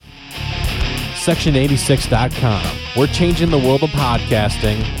Section86.com. We're changing the world of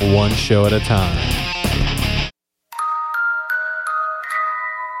podcasting one show at a time.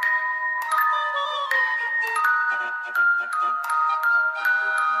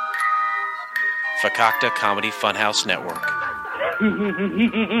 Fakakta Comedy Funhouse Network.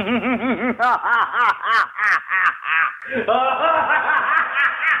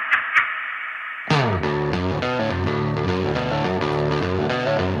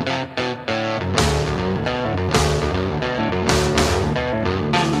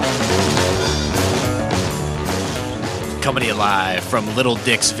 Coming to you live from Little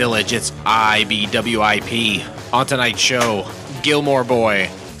Dick's Village, it's IBWIP. On tonight's show, Gilmore Boy,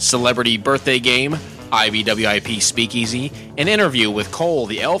 Celebrity Birthday Game, IBWIP Speakeasy, an interview with Cole,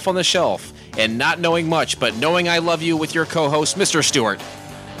 the elf on the shelf, and not knowing much, but knowing I love you with your co-host, Mr. Stewart,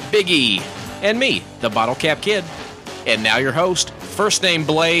 Big E, and me, the Bottle Cap Kid. And now your host, first name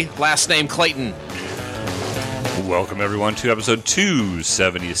Blay, last name Clayton. Welcome, everyone, to episode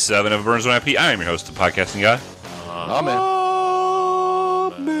 277 of Burns on IP. I am your host, the podcasting guy. Amen.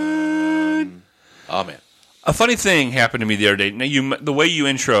 A funny thing happened to me the other day. Now, the way you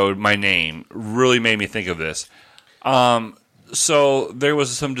introed my name really made me think of this. So there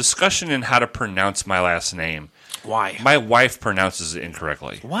was some discussion in how to pronounce my last name. Why? My wife pronounces it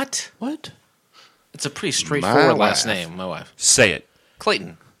incorrectly. What? It's a pretty straightforward last name, my wife. Say it.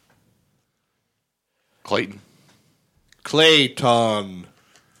 Clayton. Clayton.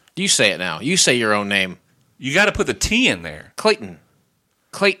 You say it now. You say your own name. You got to put the T in there. Clayton.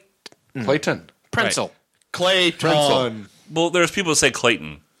 Clayton. Prensel. Clayton. Well, there's people that say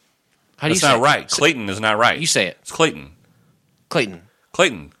Clayton. How do you That's say not it? right. Clayton is not right. You say it. It's Clayton. Clayton.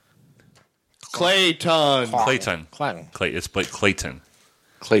 Clayton. Clayton. Clayton. Clayton. It's Clayton.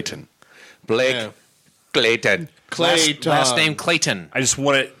 Clayton. Blake. Yeah. Clayton. Last name Clayton. I just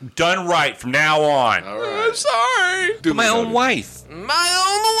want it done right from now on. All right. I'm sorry. To my own wife. My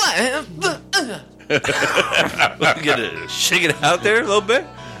own wife. Get it, shake it out there a little bit.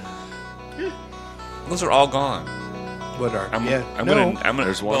 Those are all gone. What are? I'm no. gonna.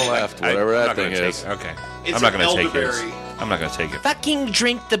 There's one left, I'm whatever that not gonna thing take is. it. Okay. It's I'm not an going to take yours. elderberry. I'm not going to take it. Fucking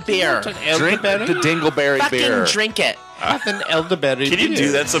drink the beer. Drink the Dingleberry Fucking beer. drink it. Have an elderberry. Can you beer.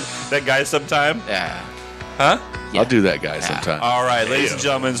 do that guy sometime? Yeah. Huh? I'll do that guy sometime. All right, ladies and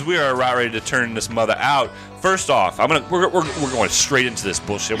gentlemen, we are about ready to turn this mother out. First off, we're going straight into this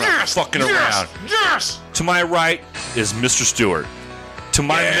bullshit. We're not fucking around. Yes. To my right is Mr. Stewart. To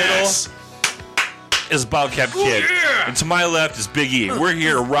my middle is Bobcat Kid. And to my left is Big E. We're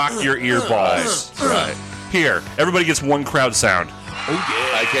here to rock your earballs. Right. Here, everybody gets one crowd sound.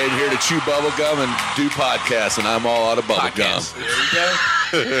 I came here to chew bubble gum and do podcasts, and I'm all out of bubble gum.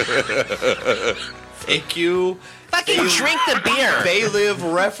 Thank you. Fucking drink the beer. They live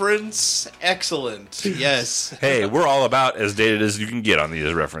reference. Excellent. Yes. Hey, we're all about as dated as you can get on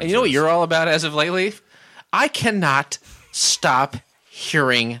these references. And you know what you're all about as of lately? I cannot stop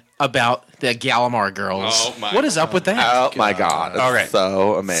hearing about the Gallimore girls. Oh, my What is up with that? Oh, my God. It's All right.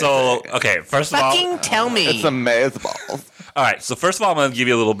 so amazing. So, okay, first of all... Fucking tell me. It's amazing. All right, so first of all, I'm going to give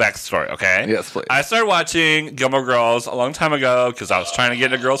you a little backstory, okay? Yes, please. I started watching Gilmore Girls a long time ago because I was trying to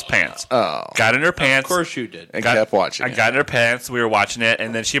get in a girl's pants. Oh. Got in her pants. Of course you did. And kept watching I it. got in her pants. We were watching it,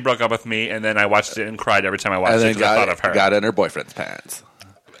 and then she broke up with me, and then I watched it and cried every time I watched And it then because I thought of her. got in her boyfriend's pants.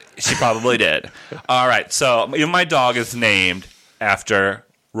 She probably did. All right, so even my dog is named after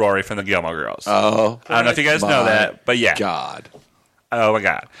Rory from the Gilmore Girls. Oh. I don't know if you guys know that, but yeah. God. Oh, my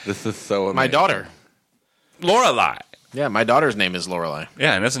God. This is so amazing. My daughter. Lorelai. Yeah, my daughter's name is Lorelai.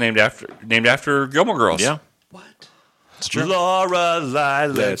 Yeah, and that's named after Gilmore Girls. Yeah. It's true.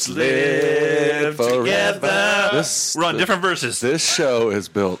 Lorelai, let's live together. We're on different verses. This show is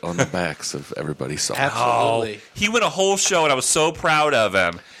built on the backs of everybody's songs. Absolutely. He went a whole show, and I was so proud of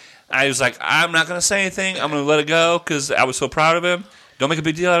him. I was like, I'm not going to say anything. I'm going to let it go because I was so proud of him. Don't make a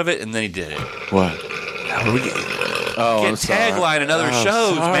big deal out of it. And then he did it. What? Oh, I'm Get sorry. tagline in other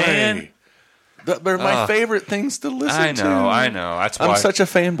shows, sorry. man. They're my favorite things to listen to. I know. That's why. I'm such a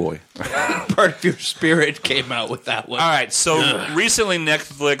fanboy. Part of your spirit came out with that one. All right, so recently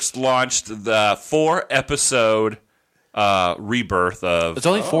Netflix launched the 4-episode rebirth of... It's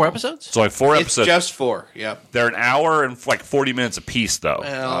only 4 episodes? It's only 4 It's episodes. just 4. Yep. They're an hour and like 40 minutes apiece, though.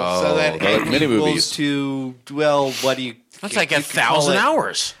 Well, so that they're like mini equals movies. to, well, what do you... That's like you could call 1,000 it-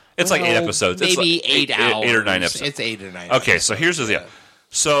 hours. It's like 8 well, episodes. It's Maybe like 8 hours. 8 or 9 episodes. It's 8 or 9 Okay, so here's the deal.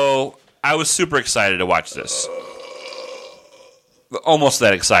 So I was super excited to watch this. Almost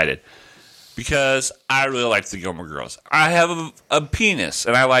that excited. Because I really like the Gilmore Girls. I have a penis,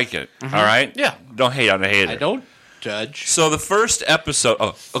 and I like it. All right? Yeah. Don't hate on the hater. I don't. Judge. So the first episode.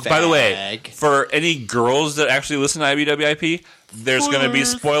 Oh, by the way, Fag. for any girls that actually listen to IBWIP, there's going to be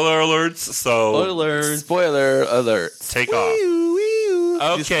spoiler alerts. So Spoiler alert. take off.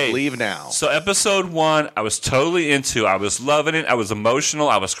 Just Okay. leave now. So episode 1, I was totally into. I was loving it. I was emotional.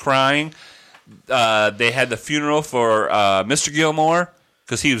 I was crying. They had the funeral for Mr. Gilmore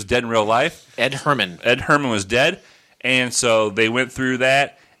because he was dead in real life. Ed Herman. Ed Herman was dead, and so they went through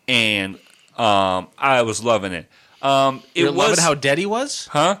that, and I was loving it. You're loving how dead he was?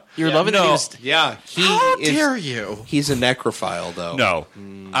 Huh? You're loving that he No. was... Yeah. How dare you? He's a necrophile, though. No,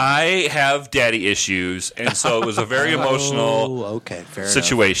 I have daddy issues, and so it was a very emotional Oh, okay. Fair enough.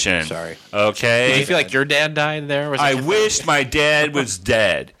 situation. Sorry. Okay. Did you feel like your dad died there? Was I wish my dad was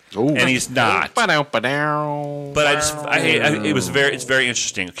dead, and he's not. But it's very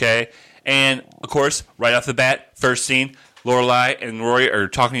interesting. Okay, and of course, right off the bat, first scene, Lorelai and Rory are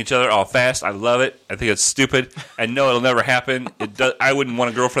talking to each other all fast. I love it. I think it's stupid. I know it'll never happen. It does. I wouldn't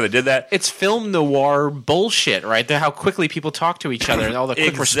want a girlfriend that did that. It's film noir bullshit, right? They're how quickly people talk to each other and all the quick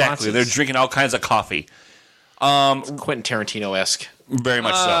Exactly. responses. They're drinking all kinds of coffee. Quentin Tarantino-esque. Very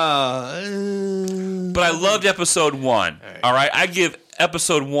much so. But I loved episode 1. All right, I give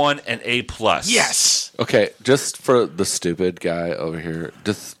episode 1 an A+. Yes. Okay, just for the stupid guy over here,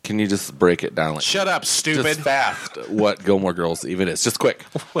 can you just break it down? Like, Shut up, stupid. just fast. What Gilmore Girls even is? Just quick.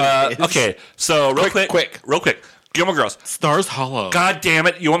 Okay, so real quick. Gilmore Girls. Stars Hollow. God damn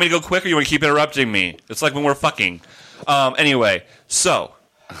it. You want me to go quick or you want to keep interrupting me? It's like when we're fucking. Anyway, so,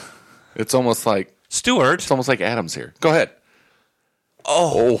 It's almost like Stuart. Adam's here. Go ahead.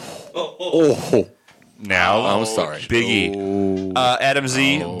 Oh. Now, I'm sorry. Biggie. Adam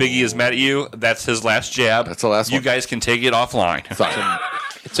Z, Biggie is mad at you. That's his last jab. That's the last You one. guys can take it offline. Sorry.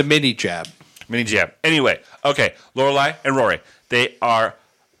 It's a mini jab. Mini jab. Anyway, okay. Lorelai and Rory. They are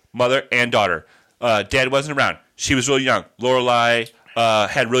mother and daughter. Dad wasn't around. She was really young. Lorelai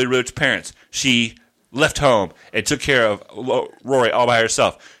had really rich parents. She left home and took care of Rory all by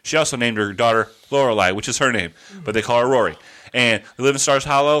herself. She also named her daughter Lorelai, which is her name, but they call her Rory. And they live in Stars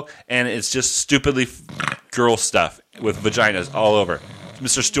Hollow, and it's just stupidly girl stuff with vaginas all over.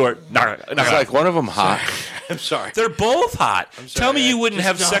 Mr. Stewart, knock it It's off. like one of them hot. I'm sorry. They're both hot. Tell me you wouldn't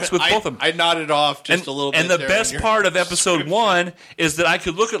Just have sex with both of them. I nodded off just a little bit. And the there best in your- part of episode 1 is that I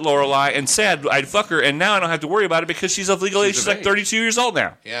could look at Lorelai and say I'd fuck her, and now I don't have to worry about it because she's of legal age. She's like 32 years old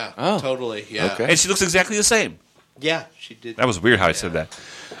now. Yeah, Oh. totally. Yeah. Okay. And she looks exactly the same. Yeah, she did. That was weird how I said that.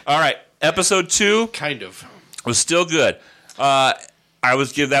 All right. Episode 2 Kind of. was still good. I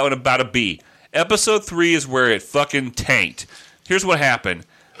would give that one about a B. Episode 3 is where it fucking tanked. Here's what happened.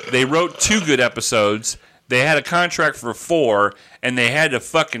 They wrote 2 good episodes. They had a contract for 4, and they had to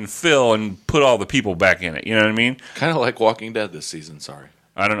fucking fill and put all the people back in it. You know what I mean? Kind of like Walking Dead this season. Sorry.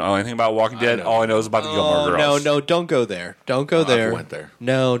 I don't know anything about Walking Dead. All I know is about the Gilmore Girls. No, don't go there. Don't go there. I went there.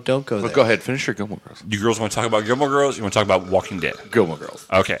 No, don't go But there. go ahead. Finish your Gilmore Girls. You girls want to talk about Gilmore Girls? You want to talk about Walking Dead? Gilmore Girls.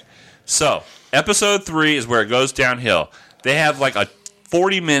 Okay. So, episode 3 is where it goes downhill. They have like a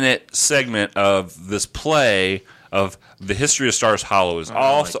 40-minute segment of this play of the history of Stars Hollow. It was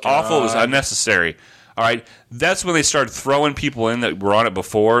awful. It was unnecessary. All right. That's when they started throwing people in that were on it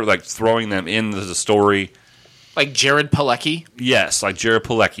before, like throwing them into the story. Like Jared Padalecki. Yes, like Jared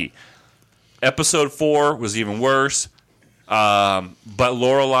Padalecki. Episode 4 was even worse. But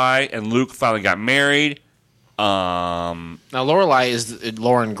Lorelai and Luke finally got married. Now, Lorelai is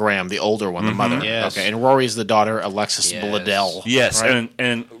Lauren Graham, the older one, the mother. Yes. Okay, and Rory's the daughter, Alexis Yes. Bledel. Yes, right?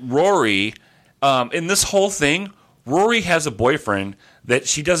 and Rory, in this whole thing, Rory has a boyfriend that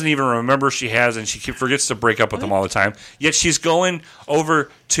she doesn't even remember she has, and she forgets to break up with him all the time. Yet she's going over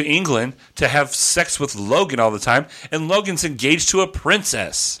to England to have sex with Logan all the time, and Logan's engaged to a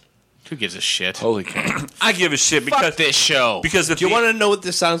princess. Who gives a shit? Holy cow. I give a shit because Fuck this show. because if Do you want to know what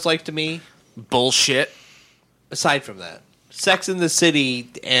this sounds like to me? Bullshit. Aside from that, Sex in the City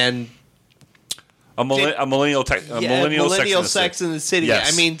and a millennial Sex in the Sex City. in the City.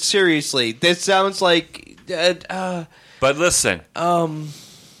 Yes. I mean, seriously, this sounds like. But listen, all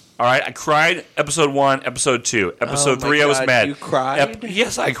right, I cried episode 1, episode 2, episode Oh my 3. I was God, mad. you cried?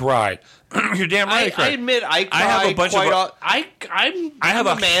 Yes, I cried. You're damn right. I I cried. admit I cry have a bunch of- quite I'm I have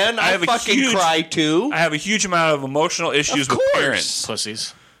a a- man. I I have a fucking huge- cry too. I have a huge amount of emotional issues Of with course. parents.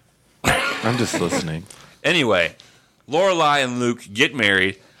 Pussies. I'm just listening. Anyway, Lorelai and Luke get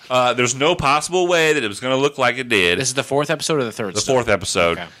married. There's no possible way that it was going to look like it did. This is the 4th episode or the 3rd? The 4th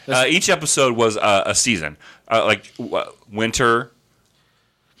episode. Okay. Each episode was a season, like winter.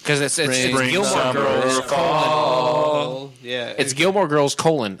 Because it's Spring, Gilmore summer, Girls, Oh, yeah. it's Gilmore Girls,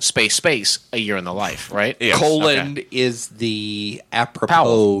 space, a year in the life, right? Yes. colon is the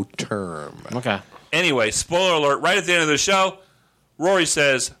apropos term. Okay. Anyway, spoiler alert, right at the end of the show, Rory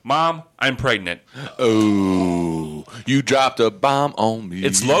says, Mom, I'm pregnant. Oh, you dropped a bomb on me.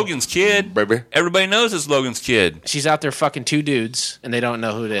 It's Logan's kid. Baby. Everybody knows it's Logan's kid. She's out there fucking two dudes, and they don't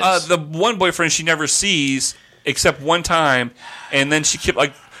know who it is. The one boyfriend she never sees except one time, and then she kept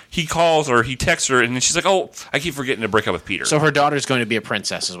he calls her, he texts her, and then she's like, "Oh, I keep forgetting to break up with Peter." So her daughter's going to be a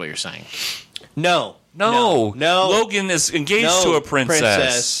princess, is what you're saying? No. Logan is engaged to a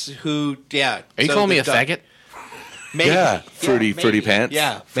princess. Who? Yeah. Are you calling me a faggot? Maybe. Yeah, fruity maybe. pants.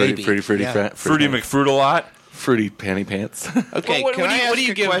 Yeah, fruity maybe. fruity Yeah. pants. Fruity McFruit-a-lot. Fruity panty pants. Okay, Well, can I ask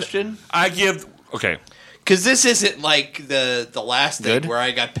you a give- question? I give okay. Because this isn't like the last thing Good. where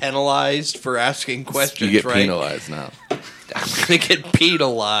I got penalized for asking questions, You get right? penalized now. I'm going to get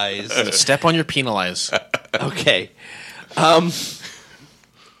penalized. Step on your penalize. Okay.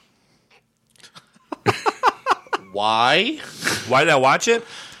 Why? Why did I watch it?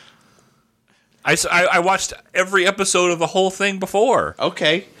 I watched every episode of the whole thing before.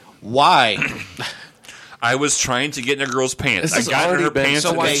 Okay. Why? I was trying to get in a girl's pants. This I has got in already her been pants,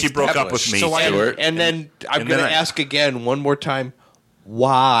 and then she broke up with me. So why- Stuart. And then I'm And going then to I- ask again one more time.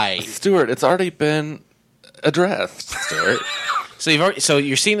 Why? Stuart, it's already been addressed. Stuart. So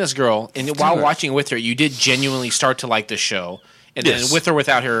you're seeing this girl, and while watching with her, you did genuinely start to like the show. And Yes. then with or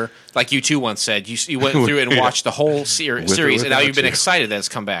without her, like you too once said, you went through and watched the whole series, or and now without you've been you. excited that it's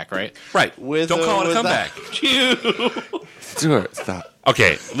come back, right? Right. With Don't or call it a without comeback. Stuart, stop.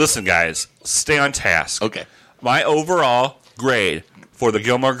 Okay, listen, guys. Stay on task. Okay. My overall grade for the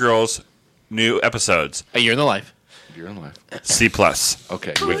Gilmore Girls new episodes, A Year in the Life. You're in life. C+.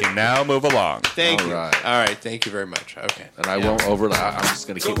 Okay. We can now move along. Thank All you. right. All right. Thank you very much. Okay. And I won't overlap. I'm just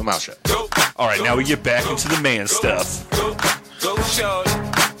going to keep my mouth shut. All right, now we get back into the man stuff. Go shorty,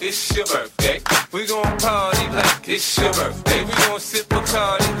 it's your birthday. We gon' party like it's your birthday. We gon' sip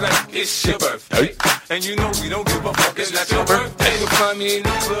Bacardi like it's your birthday. And you know we don't give a fuck, it's not your birthday. You'll find me in the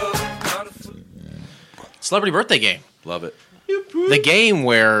club. Celebrity Birthday Game. Love it. The game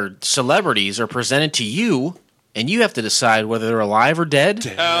where celebrities are presented to you, and you have to decide whether they're alive or dead.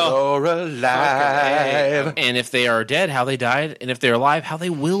 You're alive. And if they are dead, how they died. And if they're alive, how they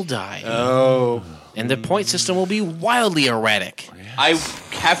will die. Oh. And the point system will be wildly erratic. I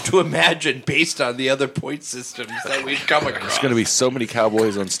have to imagine, based on the other point systems that we've come across. There's going to be so many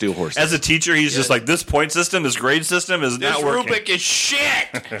cowboys on steel horses. As a teacher, he's just like, this point system, this grade system is This not working. Rubik is shit.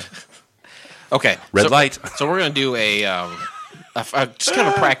 Okay. Red light. So we're going to do just kind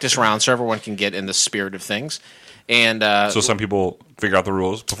of a practice round so everyone can get in the spirit of things. And So some people figure out the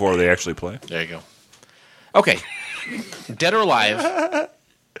rules before they actually play. there you go. Okay. Dead or alive,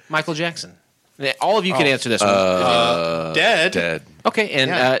 Michael Jackson. All of you can answer this one. Dead. Dead. Okay,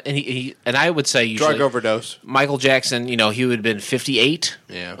 and Yeah. and I would say usually Drug overdose. Michael Jackson, he would have been 58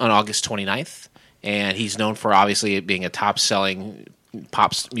 Yeah. on August 29th, and he's known for obviously being a top-selling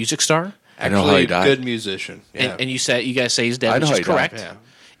pop music star. I know how he Actually, died. good musician. Yeah. And you guys say he's dead, I know which how is he died. correct. Yeah.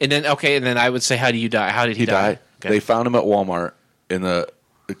 And then I would say, how do you die? How did he He die? died. Okay. They found him at Walmart in the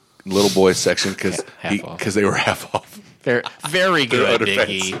little boys section Half off. because they were half off. Very, very good, Under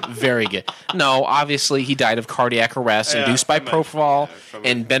Biggie. Very good. No, obviously he died of cardiac arrest induced by propofol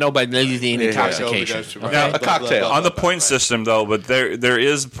and benobenzine intoxication. Overdose. Okay? Now, a cocktail. On the point system, though, but there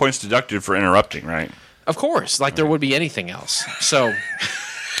is points deducted for interrupting, right? Of course, like there would be anything else. So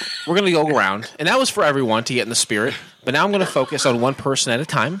we're going to go around, and that was for everyone to get in the spirit. But now I'm going to focus on one person at a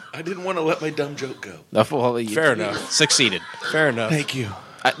time. I didn't want to let my dumb joke go. Well, you Fair enough. Succeeded. Fair enough. Thank you.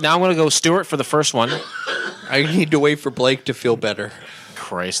 Now I'm going to go Stuart for the first one. I need to wait for Blake to feel better.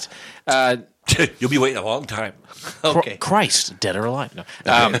 Christ. You'll be waiting a long time. Okay. Christ, dead or alive. No.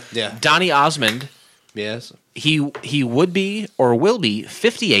 Yeah. Donny Osmond, Yes. he would be or will be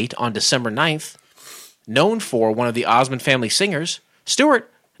 58 on December 9th, known for one of the Osmond family singers.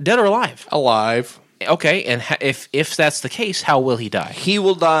 Stuart, dead or alive? Alive. Okay, and if that's the case, how will he die? He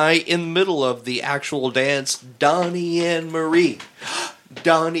will die in the middle of the actual dance, Donnie and Marie.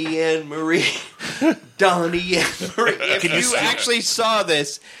 Donnie and Marie. Donnie and Marie. If you actually saw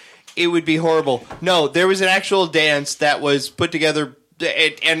this, it would be horrible. No, there was an actual dance that was put together,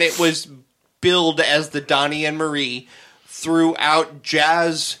 and it was billed as the Donnie and Marie throughout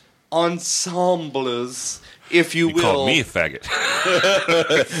jazz ensembles, if you You will. called me a faggot.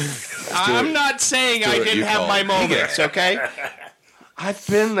 I'm not saying I Stuart, didn't you have call my it. moments, okay? I've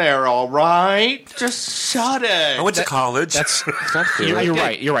been there, all right. Just shut it. went to college. That's you're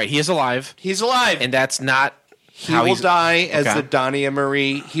right. You're right. He is alive, He's alive. and that's not he how will he's die as okay. the Donnie and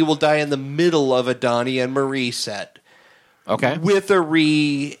Marie. He will die in the middle of a Donnie and Marie set Okay, with a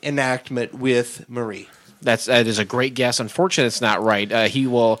reenactment with Marie. that is a great guess. Unfortunately, it's not right. He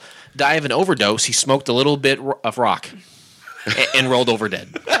will die of an overdose. He smoked a little bit of rock and rolled over dead.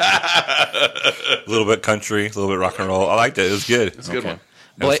 A little bit country, a little bit rock and roll. I liked it. It was good. It's a good one.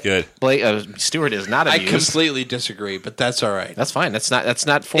 That was good. Stewart is not I amused. completely disagree, but that's all right. That's fine. That's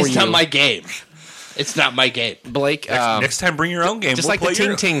not for you. It's not my game. It's not my game. Blake. Next time, bring your own game. Just We'll like the play Ting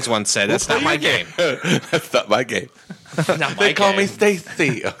your- Tings once said, that's not my game. That's not my game. Not They my call me game.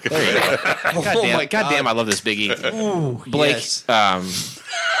 Stacy. Okay. God damn, I love this Big E. Blake. Yes.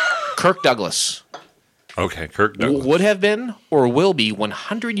 Kirk Douglas Okay, Kirk Douglas. would have been or will be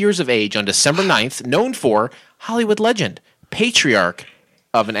 100 years of age on December 9th, known for Hollywood legend, patriarch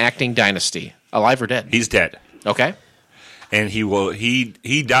of an acting dynasty, alive or dead. He's dead. Okay. And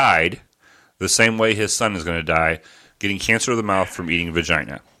he died the same way his son is going to die, getting cancer of the mouth from eating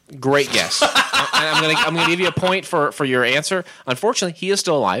vagina. Great guess. I'm gonna give you a point for your answer. Unfortunately, he is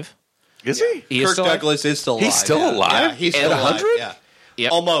still alive. Is he? He is Kirk still alive. Douglas is still alive. He's still yeah. alive? Yeah, he's still At alive. 100? Yeah.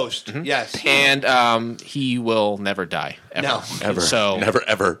 Yep. Almost. Yes. And he will never die. Ever. No. Ever. So Never,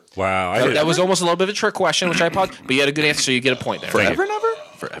 ever. Wow. I that was almost a little bit of a trick question, which I apologize. But you had a good answer, so you get a point there. Forever, never?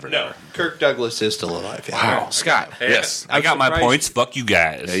 Forever, never. Kirk Douglas is still alive. Yeah. Wow. Scott. Yes. I got my surprised. points. Fuck you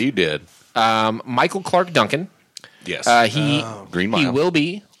guys. Yeah, you did. Michael Clark Duncan. Yes. Green He Mile. will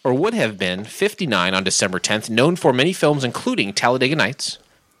be or would have been 59 on December 10th, known for many films including Talladega Nights,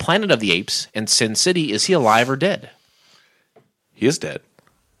 Planet of the Apes, and Sin City. Is he alive or dead? He is dead.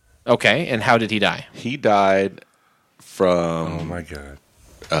 Okay, and how did he die? He died from. Oh my god.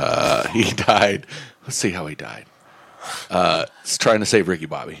 He died. Let's see how he died. He's trying to save Ricky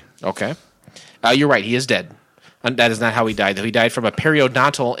Bobby. Okay. You're right, he is dead. And that is not how he died, though. He died from a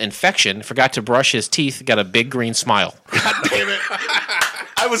periodontal infection, forgot to brush his teeth, got a big green smile. God damn it.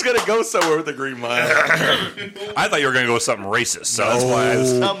 I was going to go somewhere with the Green Mile. I thought you were going to go with something racist, so that's why I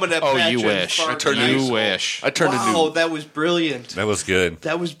was. Oh, you wish. You wish. I turned a Wow, new. that was brilliant. That was good.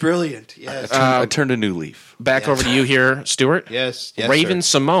 That was brilliant. Yes. I turned a new leaf. Back over to you here, Stuart. Yes. Yes. Raven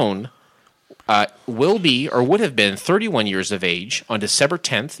sir. Simone will be or would have been 31 years of age on December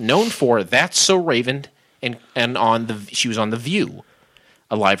 10th, known for That's So Raven, and she was on The View,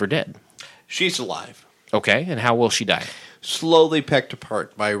 alive or dead. She's alive. Okay, and how will she die? Slowly pecked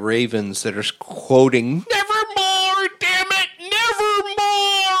apart by ravens that are quoting Nevermore, damn it,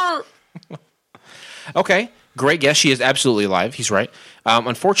 nevermore. Okay, great guess. She is absolutely alive. He's right.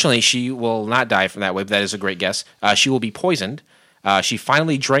 Unfortunately, she will not die from that way, but that is a great guess. She will be poisoned. She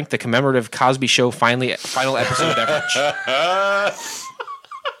finally drank the commemorative Cosby Show final episode beverage.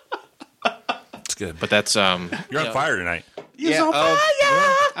 It's good. But that's You're on fire tonight.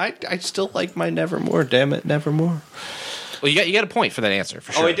 I still like my Nevermore. Damn it, Nevermore. well, you got a point for that answer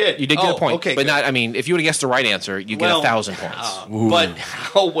for sure. I did? You did get a Oh, point, okay, but good. not. I mean, if you would have guessed the right answer, you get 1,000 points. But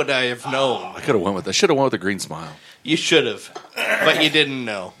how would I have known? I could have went with. I should have went with the Green Smile. You should have, but you didn't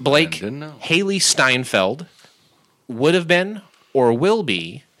know. Blake didn't know. Haley Steinfeld would have been or will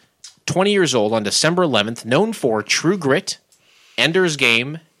be 20 years old on December 11th, known for True Grit, Ender's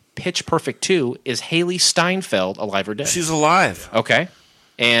Game, Pitch Perfect 2. Is Haley Steinfeld alive or dead? She's alive. Okay.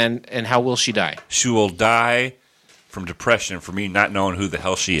 And how will she die? She will die from depression for me not knowing who the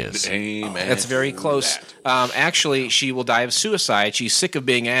hell she is. Amen. That's very close. Actually, she will die of suicide. She's sick of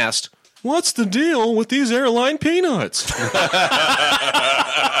being asked, "What's the deal with these airline peanuts?"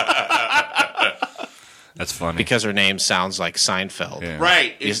 That's funny. Because her name sounds like Seinfeld. Yeah.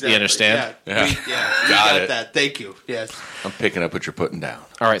 Right. You understand? Yeah. Yeah. Yeah. You Got got it. that. Thank you. Yes. I'm picking up what you're putting down.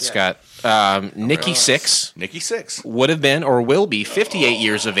 All right, Scott. Nikki Sixx Nikki Sixx. would have been or will be 58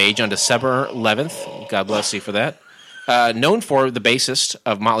 years of age on December 11th. God bless you for that. Known for the bassist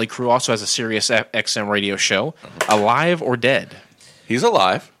of Motley Crue, also has a Sirius XM radio show. Alive or dead? He's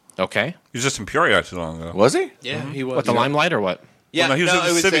alive. Okay. He was just in Peoria not too long ago. Was he? Yeah. He was. What, the Limelight or what? Yeah. Well, no, he was at the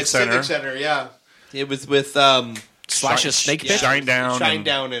it was Civic at Center. Civic Center. Yeah. It was with Slash's Snake Pit? Shine Down. Shine and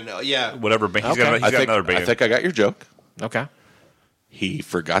Down, and yeah. Whatever band. He's Okay. got, he's got another I band. think I got your joke. Okay. He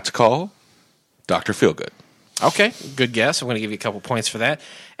forgot to call Dr. Feelgood. Okay, good guess. I'm going to give you a couple points for that.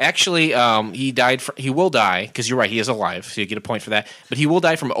 Actually, he will die, because you're right, he is alive, so you get a point for that. But he will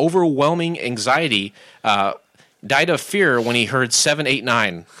die from overwhelming anxiety, died of fear when he heard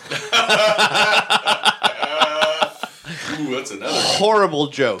 789. Ooh, that's another. Horrible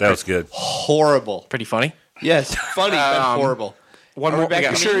joke. that was good. Horrible. Pretty funny. Yes. Funny, but horrible. One more. back We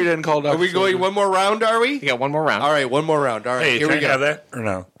to got, Sure he didn't call Dr. Are we going one more round? Are we? we got one more round. All right, one more round. All right, Hey, here can we I go. have that or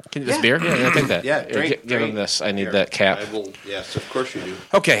no? Can you this beer? Yeah, take that. Yeah, Here, drink. give him drink. this. I need Here. that cap. I will. Yes, of course you do.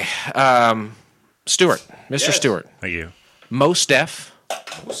 Okay, Stewart, Mr. Yes. Stewart, Thank you. Mos Def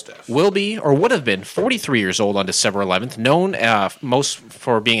will be or would have been 43 years old on December 11th. Known most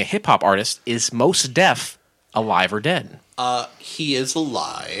for being a hip hop artist, is Mos Def alive or dead? He is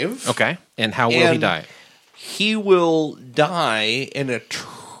alive. Okay. And how will he And- die? He will die in a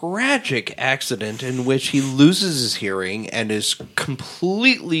tragic accident in which he loses his hearing and is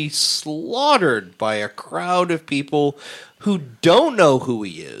completely slaughtered by a crowd of people who don't know who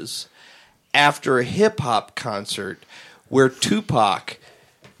he is after a hip-hop concert where Tupac,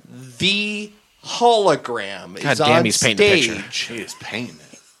 the hologram, God is damn, on he's painting a picture. stage. He is painting it.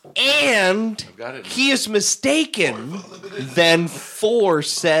 And got it. he is mistaken then for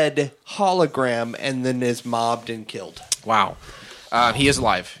said hologram and then is mobbed and killed. Wow. He is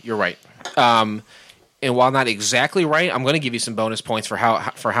alive. You're right. And while not exactly right, I'm going to give you some bonus points for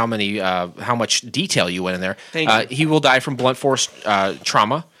how much detail you went in there. Thank you. He will die from blunt force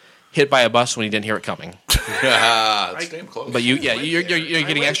trauma, hit by a bus when he didn't hear it coming. It's damn close. But you're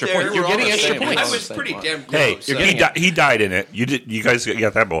getting extra there. points. You're We're all getting the extra same. points. I was pretty damn Hey, close. he died in it. You guys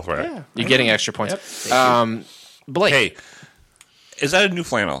got that both right. Yeah. You're getting extra points. Blake. Hey, is that a new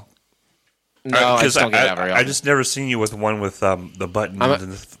flannel? no, I just don't get that very I often. just never seen you with one with the buttons. I'm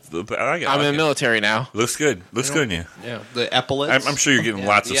and I I'm in the it. military now. Looks good. Looks good in you. Yeah, the epaulets. I'm sure you're getting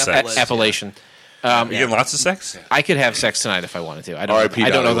lots of the sex. epaulets. Appellation. You're getting lots of sex. I could have sex tonight if I wanted to. I don't. R.I.P. I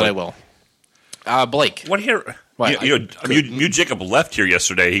don't know that Dollar. I will. Blake. What here? What? You and Jacob left here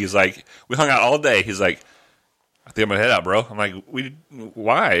yesterday. He's like, we hung out all day. He's like, I think I'm gonna head out, bro. I'm like,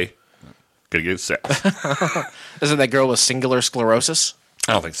 why? Gonna get sex. Isn't that girl with singular sclerosis?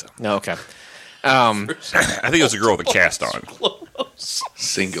 I don't think so. No. Okay. I think it was a girl with a cast on.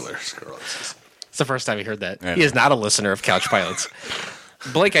 Singular sclerosis. It's the first time he heard that. Yeah. He is not a listener of Couch Pilots.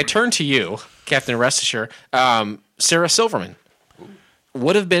 Blake, I turn to you, Captain Rest Assured. Sarah Silverman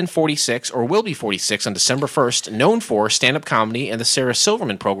would have been 46 or will be 46 on December 1st, known for stand-up comedy and the Sarah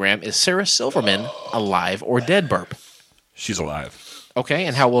Silverman program. Is Sarah Silverman alive or dead, Burp? She's alive. Okay,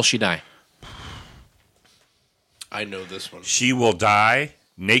 and how will she die? I know this one. She will die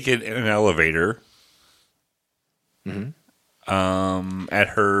naked in an elevator. At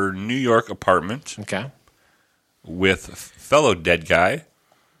her New York apartment Okay. with fellow dead guy,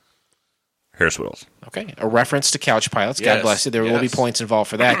 Harris Wills. Okay, a reference to Couch Pilots. God Yes, bless you. There will be yes. points involved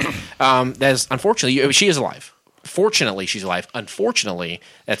for that. That is unfortunately she is alive. Fortunately, she's alive. Unfortunately,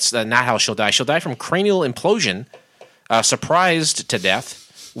 that's not how she'll die. She'll die from cranial implosion, surprised to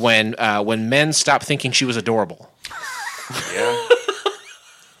death when men stopped thinking she was adorable. Yeah.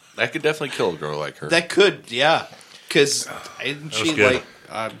 That could definitely kill a girl like her. That could, yeah. Because she good. like,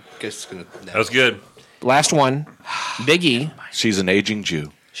 I'm just gonna. That was good. Last one, Big E. She's an aging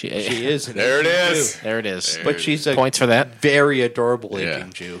Jew. She is. an There it Asian is. Jew. there it is. But she's a Points for that. very adorable Yeah.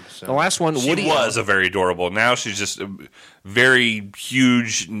 aging Jew. So. The last one, She Woody. was a very adorable. Now she's just a very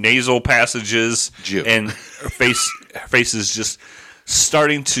huge nasal passages, Jew. and her face is just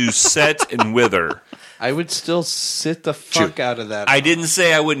starting to set and wither. I would still sit the fuck out of that. I didn't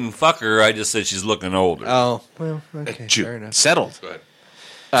say I wouldn't fuck her. I just said she's looking older. Oh well, okay, Jew. fair enough. Settled. Go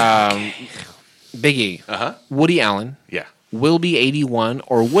ahead. Big E. Uh-huh. Woody Allen. Yeah. Will be 81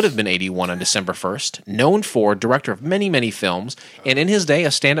 or would have been 81 on December 1st, known for director of many, many films, and in his day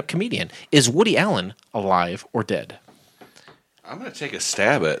a stand-up comedian. Is Woody Allen alive or dead? I'm going to take a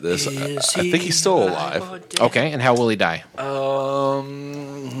stab at this. I think he's still alive. Okay, and how will he die?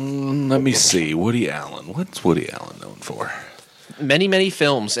 Let me see. Woody Allen. What's Woody Allen known for? Many, many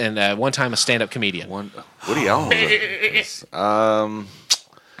films, and one time a stand-up comedian. Woody Allen.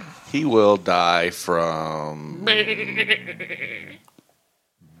 He will die from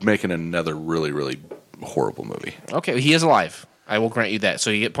making another really, really horrible movie. Okay, he is alive. I will grant you that. So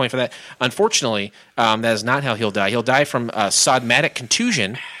you get a point for that. Unfortunately, that is not how he'll die. He'll die from sodmatic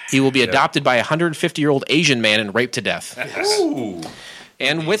contusion. He will be adopted by a 150-year-old Asian man and raped to death. Ooh.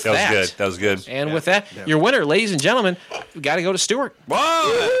 And with That was that, good. That was good. and with that, your winner, ladies and gentlemen, we got to go to Stuart.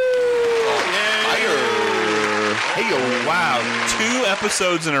 Hey, wow. 2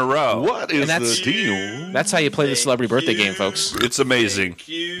 episodes in a row. What is And that's- the deal? That's how you play the celebrity birthday game, folks. It's amazing.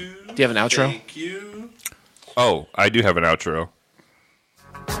 Do you have an outro? Oh, I do have an outro.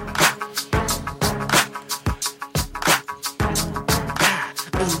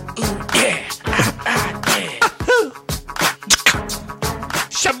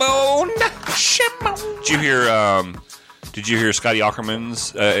 Did you hear Scotty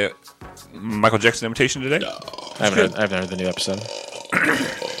Ackerman's Michael Jackson imitation today? I haven't heard the new episode.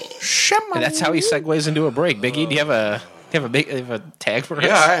 And that's how he segues into a break. Biggie, do you have a tag for us?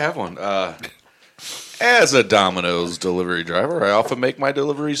 Yeah, I have one. As a Domino's delivery driver, I often make my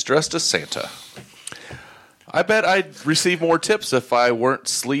deliveries dressed as Santa. I bet I'd receive more tips if I weren't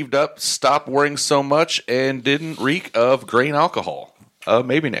sleeved up, stopped worrying so much, and didn't reek of grain alcohol.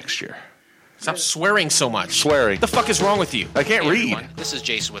 Maybe next year. Stop swearing so much. Swearing. What the fuck is wrong with you? I can't Hey, read. everyone, this is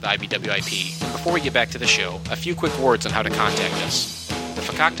Jason with IBWIP. And before we get back to the show, a few quick words on how to contact us. The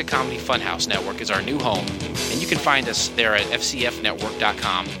Fakakta Comedy Funhouse Network is our new home, and you can find us there at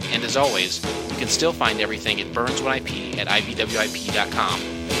fcfnetwork.com. And as always, you can still find everything at BurnsWhenIP at ibwip.com,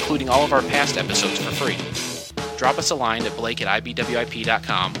 including all of our past episodes for free. Drop us a line at blake at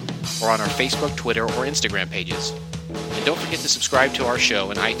ibwip.com or on our Facebook, Twitter, or Instagram pages. And don't forget to subscribe to our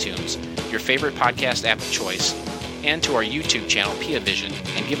show in iTunes, your favorite podcast app of choice, and to our YouTube channel, Pia Vision,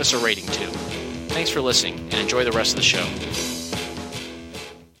 and give us a rating too. Thanks for listening, and enjoy the rest of the show.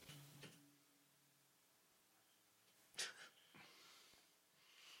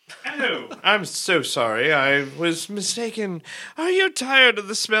 Oh, I'm so sorry. I was mistaken. Are you tired of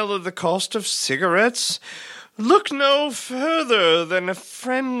the smell of the cost of cigarettes? Look no further than a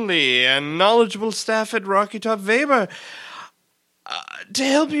friendly and knowledgeable staff at Rocky Top Vapor to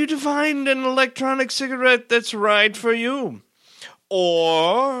help you to find an electronic cigarette that's right for you.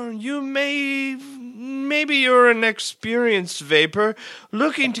 Or maybe you're an experienced vapor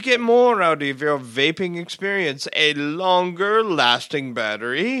looking to get more out of your vaping experience. A longer lasting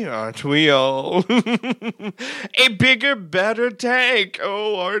battery, aren't we all? A bigger, better tank,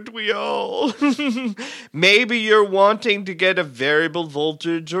 oh, aren't we all? Maybe you're wanting to get a variable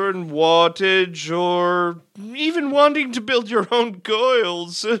voltage or wattage, or even wanting to build your own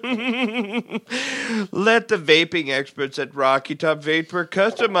coils. Let the vaping experts at Rocky Top Vapor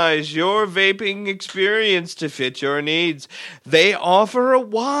customize your vaping experience to fit your needs. They offer a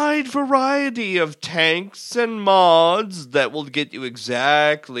wide variety of tanks and mods that will get you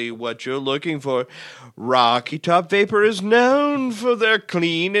exactly what you're looking for. Rocky Top Vapor is known for their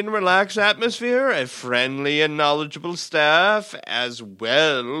clean and relaxed atmosphere, a friendly and knowledgeable staff, as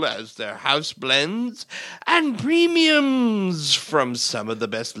well as their house blends and premiums from some of the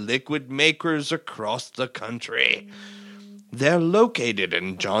best liquid makers across the country. They're located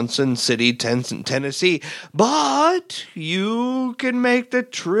in Johnson City, Tennessee, but you can make the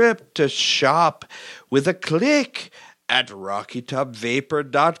trip to shop with a click at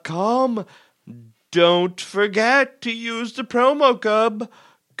RockyTopVapor.com. Don't forget to use the promo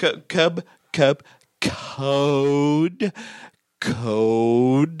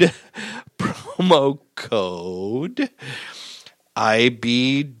promo code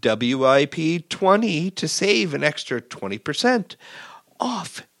IBWIP20 to save an extra 20%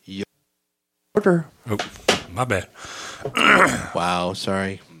 off your order. Oh, my bad. Wow,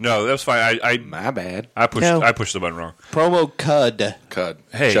 sorry. No, that's fine. My bad. I pushed No. I pushed the button wrong. Promo cud. Cud.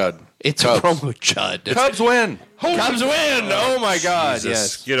 Hey. Chud. It's Cubs. a promo chud. Cubs win. Cubs win! Oh my God! Jesus,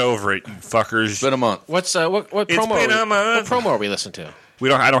 Yes. get over it, you fuckers. It's been a month. What's what It's promo? been a month. What promo are we listening to?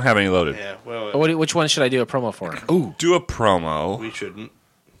 I don't have any loaded. Yeah. Well, Which one should I do a promo for? Ooh, Do a promo we shouldn't.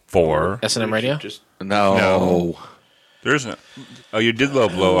 for. S&M Radio. Just No. There isn't. Oh, you did low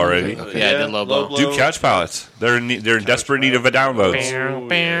blow already. Yeah, I did low blow. Do Couch Pilots. They're in desperate need of a download. Bow,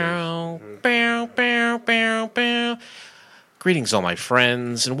 bow, bow, bow, bow, bow. Greetings, all my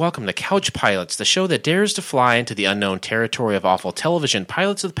friends, and welcome to Couch Pilots, the show that dares to fly into the unknown territory of awful television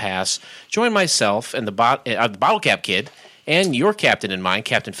pilots of the past. Join myself and the Bottle Cap Kid and your captain in mind,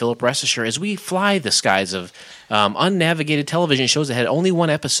 Captain Philip Restisher, as we fly the skies of unnavigated television shows that had only one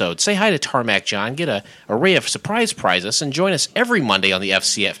episode. Say hi to Tarmac John, get a array of surprise prizes, and join us every Monday on the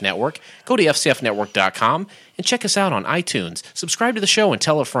FCF Network. Go to fcfnetwork.com and check us out on iTunes. Subscribe to the show and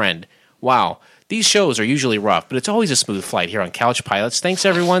tell a friend. Wow, these shows are usually rough, but it's always a smooth flight here on Couch Pilots. Thanks,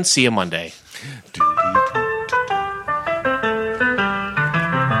 everyone. See you Monday.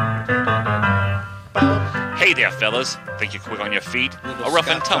 Hey there, fellas. Think you're quick on your feet? A rough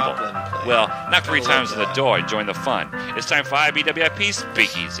and tumble? Well, knock 3 times on the door and join the fun. It's time for IBWIP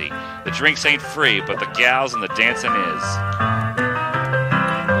Speakeasy. The drinks ain't free, but the gals and the dancing is.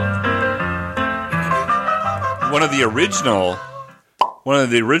 One of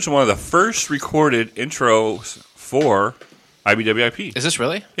the first recorded intros for IBWIP. Is this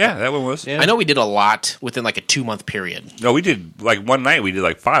really? Yeah, that one was. I know we did a lot within like a 2-month period. No, we did like one night. We did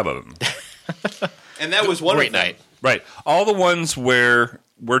like 5 of them. and that was one Great of them. night. Right. All the ones where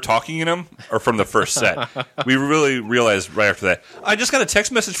we're talking in them are from the first set. We really realized right after that. I just got a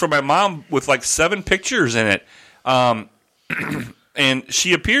text message from my mom with like 7 pictures in it. And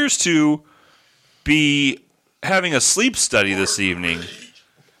she appears to be having a sleep study this evening.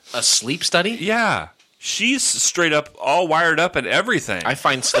 A sleep study? Yeah. She's straight up all wired up and everything. I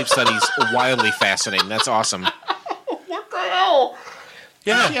find sleep studies wildly fascinating. That's awesome. What the hell?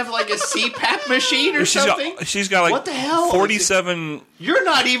 yeah. Does she have like a CPAP machine or something? She's got like What the hell? 47. You're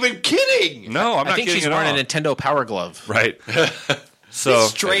not even kidding. No, I'm I not think kidding she's at wearing all. a Nintendo Power Glove. Right. So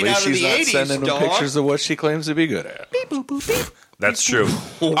Straight At least out of she's the not 80s, sending them dog. pictures of what she claims to be good at. that's true.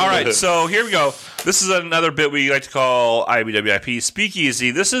 All right, so here we go. This is another bit we like to call IBWIP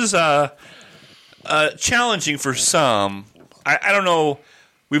Speakeasy. This is challenging for some. I don't know.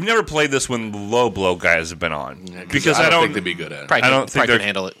 We've never played this when the low blow guys have been on because I don't think they'd be good at it. Probably I don't think probably they're can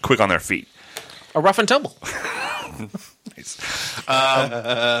handle it. quick on their feet. A rough and tumble.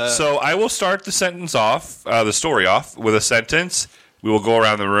 So I will start the sentence off, the story off with a sentence. We will go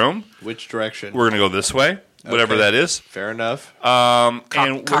around the room. Which direction? We're going to go this way, whatever Okay. that is. Fair enough. And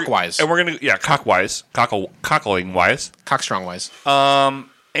cockwise. And we're going to, cockwise, cockling wise. Cockstrong wise.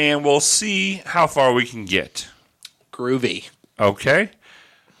 And we'll see how far we can get. Groovy. Okay.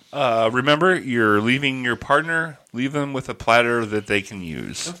 Remember, you're leaving your partner, leave them with a platter that they can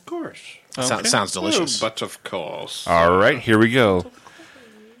use. Of course. Sounds delicious. But of course. All right, here we go.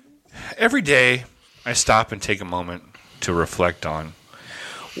 Every day, I stop and take a moment to reflect on.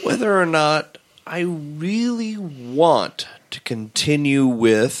 Whether or not I really want to continue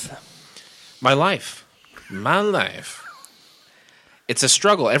with My life. It's a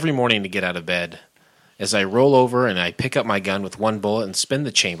struggle every morning to get out of bed. As I roll over and I pick up my gun with one bullet and spin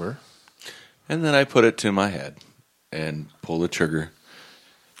the chamber. And then I put it to my head and pull the trigger.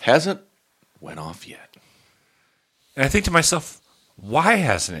 Hasn't went off yet. And I think to myself, why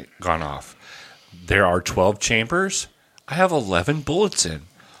hasn't it gone off? There are 12 chambers. I have 11 bullets in.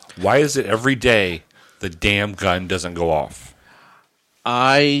 Why is it every day the damn gun doesn't go off?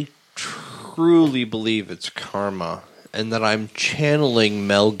 I truly believe it's karma and that I'm channeling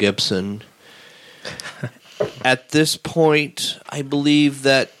Mel Gibson. At this point, I believe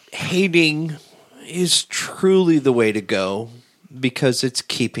that hating is truly the way to go because it's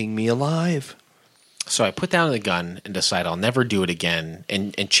keeping me alive. So I put down the gun and decide I'll never do it again.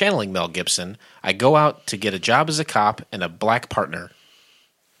 And channeling Mel Gibson, I go out to get a job as a cop and a black partner.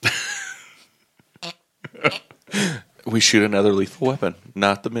 We shoot another Lethal Weapon,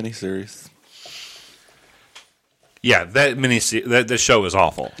 not the miniseries. Yeah, that show is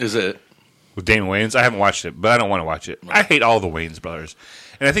awful. Is it? With Damon Wayans. I haven't watched it, but I don't want to watch it. I hate all the Wayans brothers.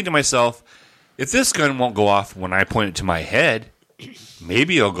 And I think to myself, if this gun won't go off when I point it to my head,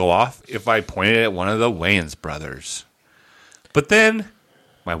 maybe it'll go off if I point it at one of the Wayans brothers. But then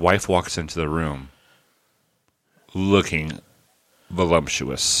my wife walks into the room looking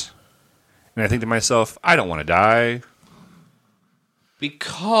voluptuous. And I think to myself, I don't want to die.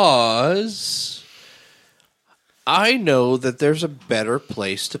 Because I know that there's a better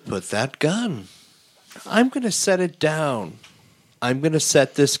place to put that gun. I'm going to set it down. I'm going to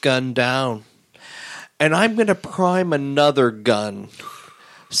set this gun down. And I'm going to prime another gun.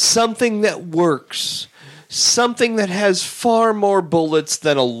 Something that works. Something that has far more bullets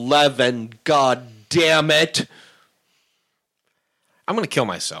than 11. God damn it. I'm going to kill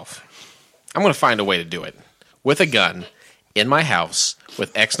myself. I'm going to find a way to do it. With a gun, in my house,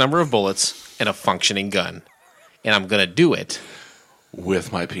 with X number of bullets, and a functioning gun. And I'm going to do it.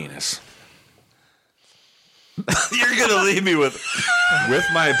 With my penis. You're going to leave me with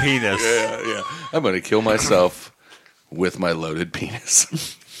my penis. Yeah. I'm going to kill myself with my loaded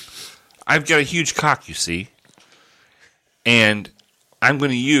penis. I've got a huge cock, you see. And I'm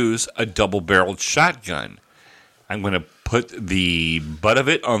going to use a double-barreled shotgun. I'm going to put the butt of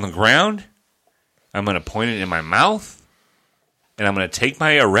it on the ground. I'm going to point it in my mouth. And I'm going to take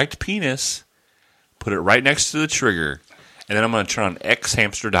my erect penis, put it right next to the trigger, and then I'm going to turn on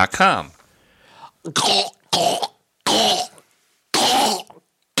xhamster.com.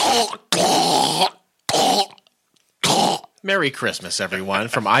 Merry Christmas, everyone,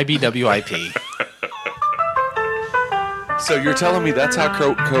 from IBWIP. So you're telling me that's how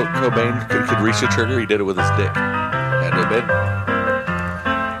Cobain could reach the trigger? He did it with his dick. Had to have been.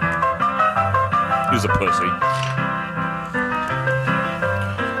 He was a pussy.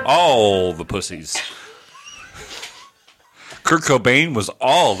 All the pussies. Kurt Cobain was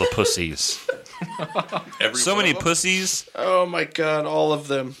all the pussies. So many pussies. Oh my God, all of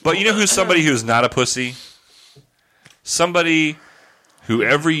them. But you know who's somebody who's not a pussy? Somebody who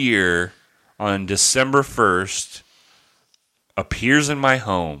every year on December 1st appears in my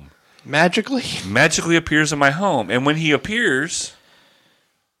home. Magically appears in my home. And when he appears,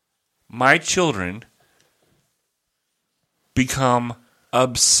 my children become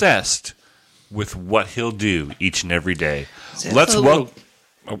obsessed with what he'll do each and every day. Let's welcome.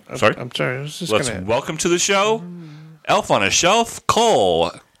 Oh, sorry. I'm sorry. I was just Let's welcome to the show, Elf on a Shelf,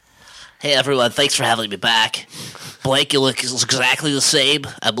 Cole. Hey everyone, thanks for having me back. Blake, you look exactly the same.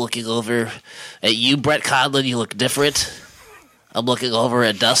 I'm looking over at you, Brett Conlon. You look different. I'm looking over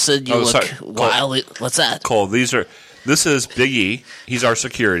at Dustin. You look sorry. wildly. What's that? Cole, these are This is Big E. He's our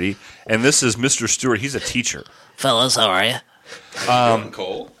security. And this is Mr. Stewart. He's a teacher. Fellas, how are you?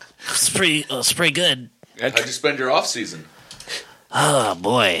 Cole, It's pretty good. how'd you spend your off season? Oh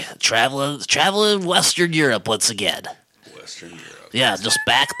boy, traveling Western Europe once again. Western Europe. Yeah, just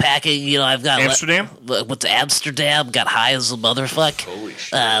backpacking. I've got Amsterdam? Went to Amsterdam. Got high as a motherfucker. Holy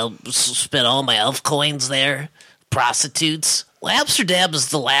shit. Spent all my elf coins there. Prostitutes. Well, Amsterdam is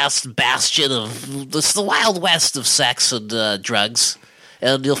the last bastion of it's the Wild West of sex and drugs.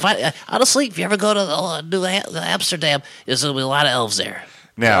 And you'll find honestly, if you ever go to New Amsterdam, there's gonna be a lot of elves there.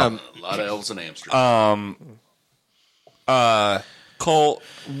 Now, A lot of elves in Amsterdam. Cole,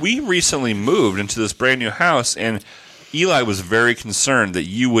 we recently moved into this brand new house, and Eli was very concerned that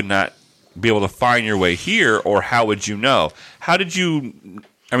you would not be able to find your way here, or how would you know? How did you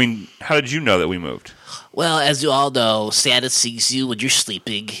know that we moved? Well, as you all know, Santa sees you when you're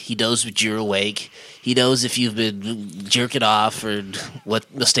sleeping. He knows when you're awake. He knows if you've been jerking off or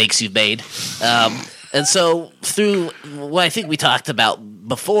what mistakes you've made. And so through what I think we talked about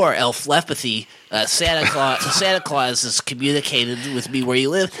before, elf-lepathy, Santa Claus has communicated with me where you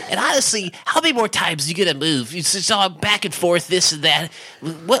live. And honestly, how many more times are you going to move? It's just all back and forth, this and that.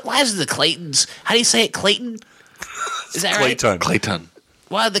 Why is it the Claytons? How do you say it, Clayton? Is that right? Clayton.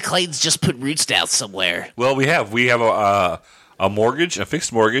 Why don't the Claytons just put roots down somewhere? Well, we have a mortgage, a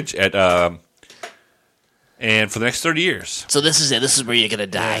fixed mortgage at and for the next 30 years. So this is it. This is where you're going to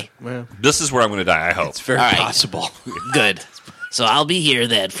die. This is where I'm going to die, I hope. It's very All right. possible. Good. So I'll be here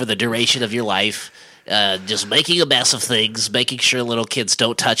then for the duration of your life, just making a mess of things, making sure little kids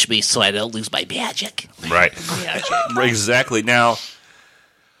don't touch me so I don't lose my magic. Right. Exactly. Now,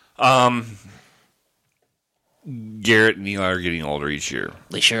 Garrett and Eli are getting older each year,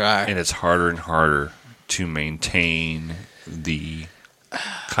 They sure are. and it's harder and harder to maintain the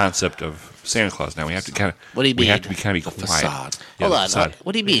concept of Santa Claus. Now we have to kind of. What do you We have mean? to be kind of quiet. facade. Yeah, Hold the on. facade.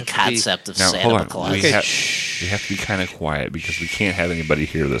 What do you mean concept of Now Santa hold on. Claus? We have to be kind of quiet because we can't have anybody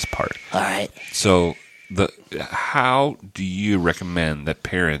hear this part. All right. So, how do you recommend that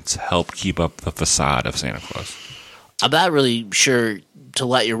parents help keep up the facade of Santa Claus? I'm not really sure to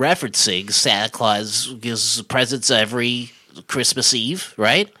what you're referencing. Santa Claus gives presents every Christmas Eve,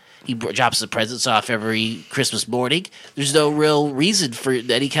 right? He drops the presents off every Christmas morning. There's no real reason for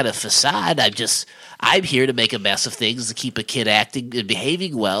any kind of facade. I'm here to make a mess of things to keep a kid acting and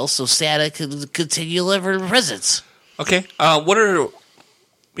behaving well so Santa can continue delivering presents. Okay. What are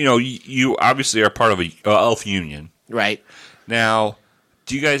you obviously are part of a elf union. Right. Now,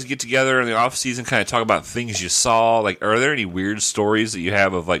 do you guys get together in the off season, kind of talk about things you saw? Like, are there any weird stories that you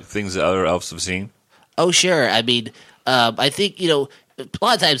have of like things that other elves have seen? Oh, sure. I mean, I think, a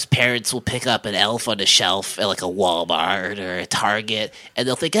lot of times parents will pick up an elf on a shelf at like a Walmart or a Target, and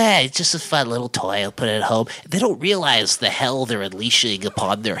they'll think, hey, it's just a fun little toy. I'll put it at home. They don't realize the hell they're unleashing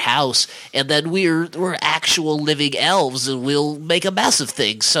upon their house, and then we're actual living elves, and we'll make a mess of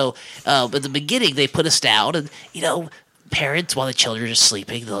things. So at the beginning, they put us down, and, parents, while the children are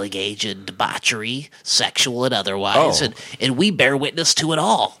sleeping, they'll engage in debauchery, sexual and otherwise, and we bear witness to it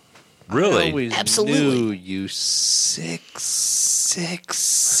all. Really? I always Absolutely. knew you sick.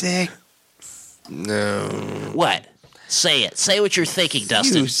 No. What? Say it. Say what you're thinking,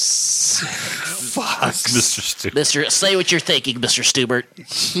 Dustin. You sick fucks. Mr. Stu. Say what you're thinking, Mr. Stubert.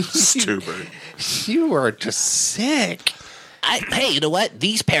 Stupid. You are just sick. Hey, you know what?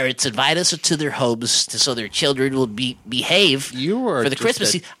 These parents invite us to their homes so their children will behave You are for the just Christmas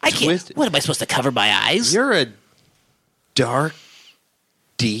a season. I can't. twisted- What am I supposed to cover my eyes? You're a dark,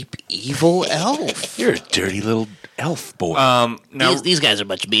 deep, evil elf. You're a dirty little elf boy. Now, these guys are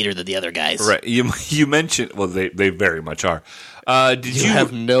much meaner than the other guys. right? You mentioned. Well, they very much are. Did You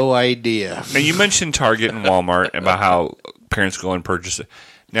have no idea. Now, you mentioned Target and Walmart about how parents go and purchase it.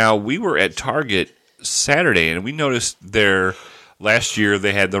 Now, we were at Target Saturday, and we noticed last year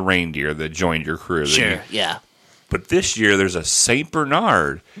they had the reindeer that joined your crew. Sure. Yeah. But this year there's a St.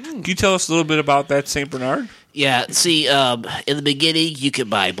 Bernard. Can you tell us a little bit about that St. Bernard? Yeah, see, in the beginning, you could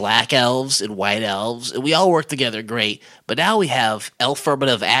buy black elves and white elves, and we all work together great. But now we have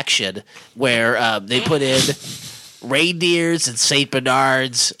affirmative action, where they put in reindeers and St.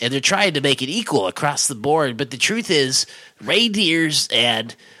 Bernards, and they're trying to make it equal across the board. But the truth is, reindeers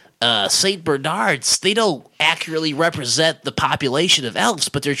and St. Bernards, they don't accurately represent the population of elves,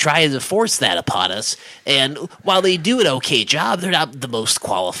 but they're trying to force that upon us. And while they do an okay job, they're not the most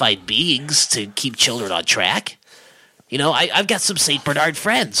qualified beings to keep children on track. I've got some St. Bernard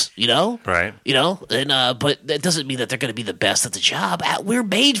friends, Right. and but that doesn't mean that they're going to be the best at the job. We're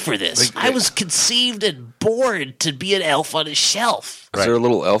made for this. I was conceived and born to be an elf on a shelf. Is there a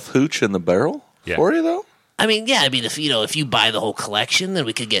little elf hooch in the barrel Yeah. for you, though? I mean, yeah. I mean, if you buy the whole collection, then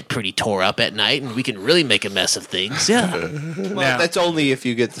we could get pretty tore up at night, and we can really make a mess of things. Yeah, Well, that's only if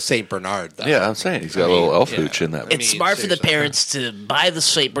you get the Saint Bernard, though. Yeah, I'm saying he's got a little elf hooch in that. it's smart for the parents to buy the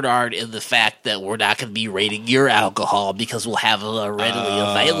Saint Bernard in the fact that we're not going to be rating your alcohol because we'll have it readily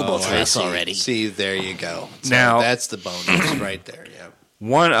available to us already. See, there you go. So Now- that's the bonus right there. Yeah.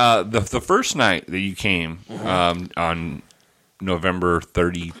 One, the first night that you came on November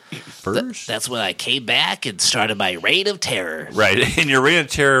 31st. That's when I came back and started my reign of terror. Right, and your reign of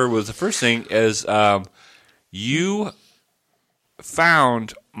terror was the first thing is you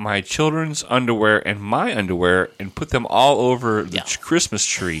found my children's underwear and my underwear and put them all over the Christmas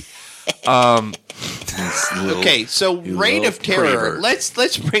tree. Okay, so Reign of Terror.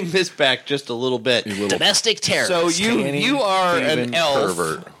 Let's bring this back just a little bit. Domestic terror. So you are an elf,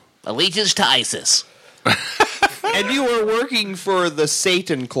 pervert. Allegiance to ISIS. and you are working for the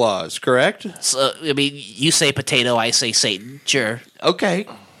Satan Claus, correct? So, I mean, you say potato, I say Satan. Sure. Okay,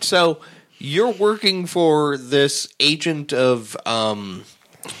 so you're working for this agent of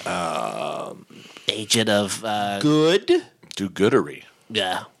Agent of good, Do-goodery.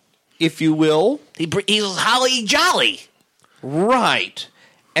 yeah. if you will. He's holly jolly. Right.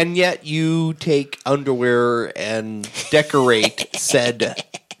 And yet you take underwear and decorate said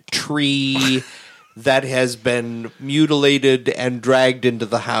tree that has been mutilated and dragged into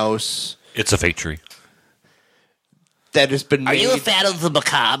the house It's a fake tree. that has been Are made. you a fan of the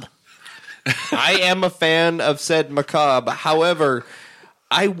macabre? I am a fan of said macabre. However,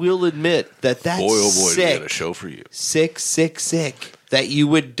 I will admit that that's Boy, oh boy, do we sick. got a show for you. Sick that you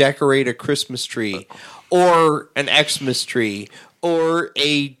would decorate a Christmas tree or an Xmas tree or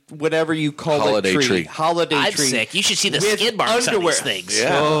a whatever you call Holiday it tree. holiday I'm tree. sick. You should see the with skin marks underwear. on these things.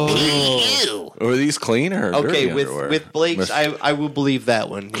 Yeah. Ew. Are these clean or Okay, dirty with underwear? Blake's, I will believe that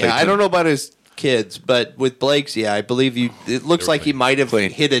one. Yeah, Clayton. I don't know about his kids, but with Blake's, yeah, I believe you. It looks like he might have Clean.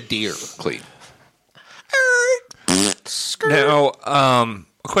 hit a deer. clean. Now,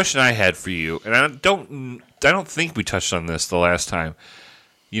 a question I had for you, and I don't think we touched on this the last time.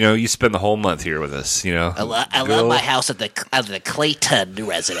 You know, you spend the whole month here with us. You know, I love my house at the Clayton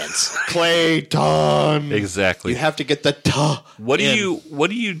residence. Clayton. exactly. You have to get the tuh. What do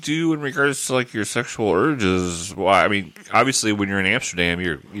you do in regards to like your sexual urges? Why? I mean, obviously, when you're in Amsterdam,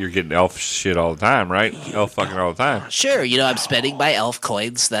 you're getting elf shit all the time, right? Elf fucking all the time. Sure, I'm spending my elf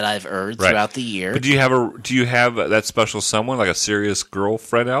coins that I've earned Right. throughout the year. But do you have that special someone, like a serious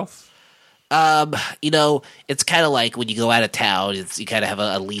girlfriend elf? It's kind of like when you go out of town, you kind of have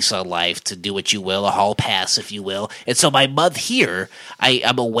a lease on life to do what you will, a hall pass, if you will. And so my month here,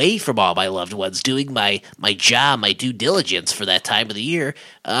 I'm away from all my loved ones, doing my job, my due diligence for that time of the year.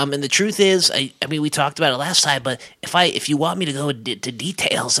 And the truth is, I mean, we talked about it last time, but if you want me to go into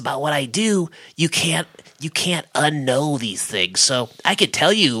details about what I do, you can't unknow these things. So I could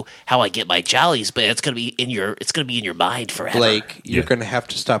tell you how I get my jollies, but it's gonna be in your mind forever. Blake, you're Yeah. going to have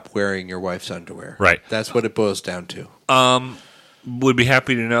to stop wearing your wife's underwear. Right. That's what it boils down to. Would be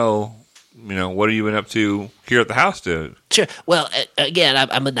happy to know. What have you been up to here at the house, dude? Sure. Well, again,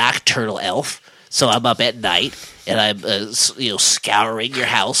 I'm a nocturnal elf, so I'm up at night and I'm scouring your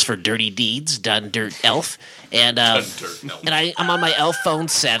house for dirty deeds done dirt elf, and I'm on my elf phone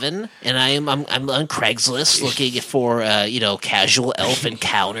 7, and I'm on Craigslist looking for casual elf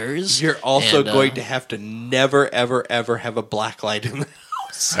encounters. You're also And, going to have to never, ever, ever have a black light in the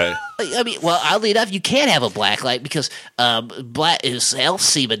house. I mean, well, oddly enough, you can't have a black light because elf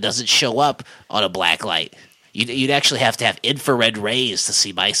semen doesn't show up on a black light. You'd actually have to have infrared rays to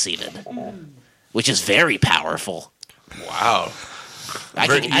see my semen, which is very powerful. Wow. I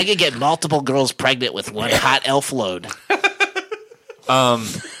could get multiple girls pregnant with one hot elf load.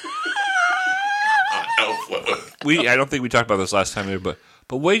 I don't think we talked about this last time, but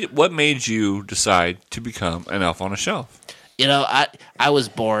wait, what made you decide to become an elf on a shelf? I was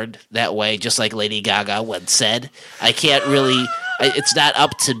born that way, just like Lady Gaga once said. I can't really. It's not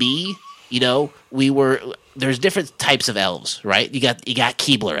up to me. There's different types of elves, right? You got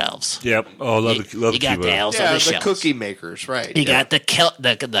Keebler elves. Yep. Oh, love You got the elves on Yeah, the the shelves. cookie makers, right. You got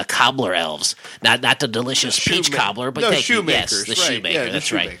the cobbler elves, not the delicious peach cobbler, but shoemakers. the right. shoemaker. Yeah, the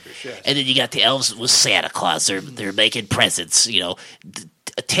that's right. shoemakers, yes. And then you got the elves with Santa Claus. They're making presents.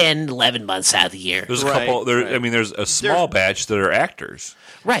 10, 11 months out of the year. There's a Right, couple. right. I mean, there's a small batch that are actors.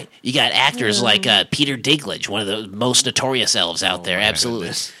 Right. You got actors like Peter Dinklage, one of the most notorious elves out there.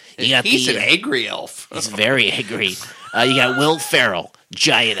 Absolutely. You got He's an angry elf. He's very angry. You got Will Ferrell,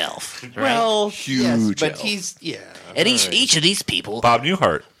 giant elf. Right? Well, Huge but elf. he's and each of these people, Bob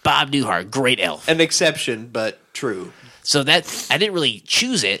Newhart. Bob Newhart, great elf. an exception, but true. So that I didn't really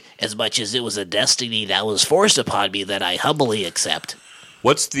choose it as much as it was a destiny that was forced upon me that I humbly accept.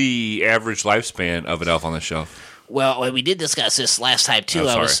 What's the average lifespan of an elf on the shelf? Well, we did discuss this last time too.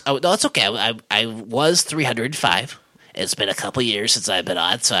 Oh, No, it's okay. I was 305. It's been a couple years since I've been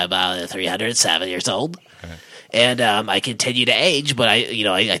on, so I'm about 307 years old. Okay. And I continue to age, but I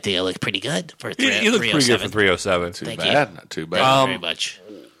think I look pretty good for 307. You look pretty good for 307. Too Thank bad. you. Not too Thank bad. you very much.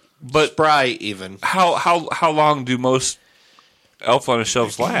 But Spry even. how long do most elf on the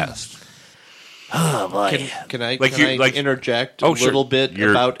shelves last? Oh boy. Can I Like interject Oh, a sure. little bit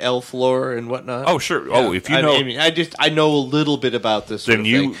You're- about elf lore and whatnot? Oh, sure. Oh, if you know, I know a little bit about this. Sort Then of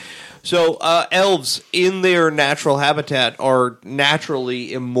you- thing. So elves in their natural habitat are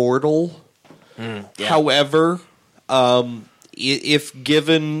naturally immortal. Yeah. However, if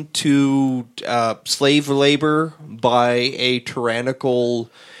given to slave labor by a tyrannical,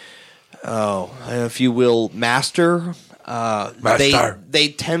 if you will, master.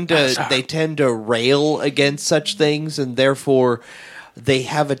 They tend to rail against such things, and therefore they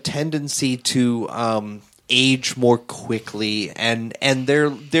have a tendency to age more quickly, and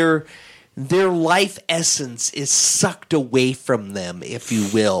their life essence is sucked away from them, if you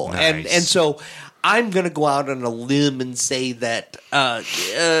will. Nice. And so I'm going to go out on a limb and say that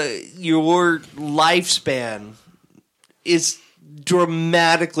your lifespan is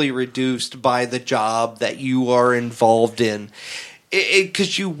dramatically reduced by the job that you are involved in.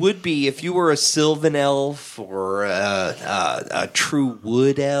 Because you would be if you were a Sylvan elf or a true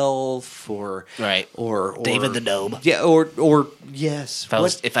wood elf or Right. or David the Gnome. Yeah, or yes.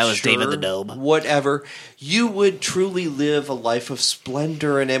 If I was David the Gnome. Whatever, you would truly live a life of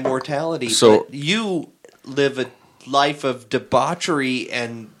splendor and immortality. So- but you live a life of debauchery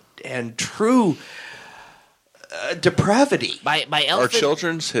and true depravity. My Are elfin,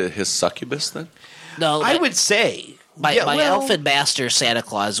 children his succubus then? no, I would say. My Yeah, well, elfin master Santa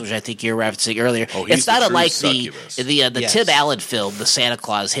Claus, which I think you're referencing earlier, Oh, he's it's not the true unlike succubus. the Yes. Tim Allen film, the Santa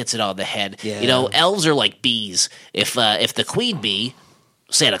Claus hits it on the head. Yeah. You know, elves are like bees. If the queen bee,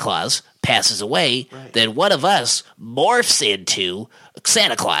 Santa Claus, passes away, then one of us morphs into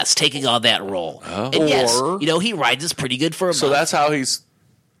Santa Claus, taking on that role. And yes, Or- he rides us pretty good for a So month. that's how he's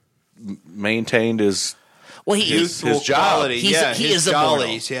maintained his well, he is. his job. quality, He's- yeah, he his is immortal.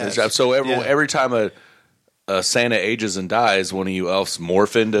 jollies, yes. his job. So Yeah. every time a Santa ages and dies, one of you elves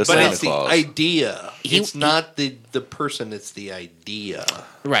morph into But Santa it's Claus. the idea. He- It's not the person. It's the idea.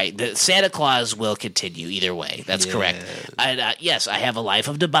 Right. The Santa Claus will continue either way. That's correct. And, yes, I have a life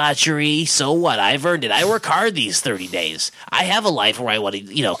of debauchery. So what? I've earned it. I work hard these 30 days. I have a life where I want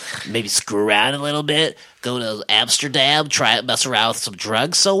to, maybe screw around a little bit, go to Amsterdam, mess around with some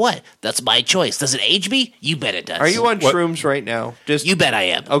drugs. So what? That's my choice. Does it age me? You bet it does. Are you on shrooms right now? Just You bet I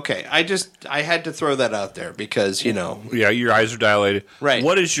am. okay. I had to throw that out there because Yeah, your eyes are dilated. Right.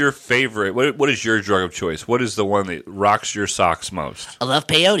 What is your favorite? What is your drug of choice? What is the one that rocks your socks most? I love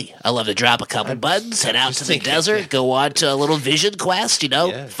peyote. I love to drop a couple buttons, head out to the desert, go on to a little vision quest,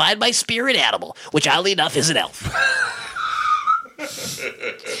 find my spirit animal, which oddly enough is an elf.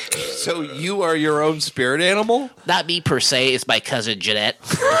 So you are your own spirit animal? Not me per se, it's my cousin Jeanette.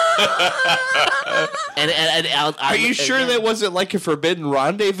 Are you sure that wasn't like a forbidden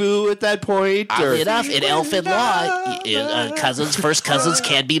rendezvous at that point? Or? Oddly enough, in elfin law, first cousins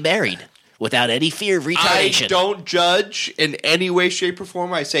can be married without any fear of I retaliation. don't judge in any way, shape, or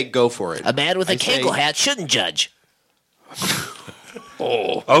form. I say go for it. A man with a I say- Kangol hat shouldn't judge.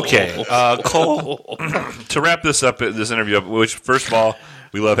 Okay, Cole. To wrap this interview up, which first of all,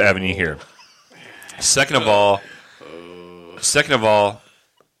 we love having you here. Second of all,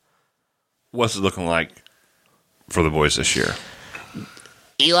 what's it looking like for the boys this year?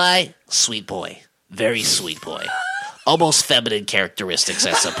 Eli, sweet boy. Very sweet boy. Almost feminine characteristics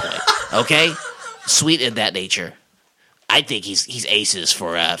at some point. Okay? Sweet in that nature. I think he's aces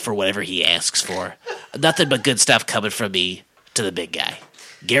for whatever he asks for. Nothing but good stuff coming from me to the big guy.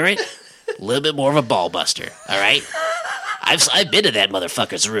 Garrett, a little bit more of a ball buster, all right? I've been to that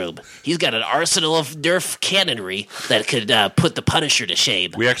motherfucker's room. He's got an arsenal of Nerf cannonry that could put the Punisher to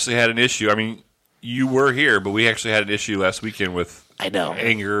shame. We actually had an issue. I mean, you were here, but we actually had an issue last weekend with I know.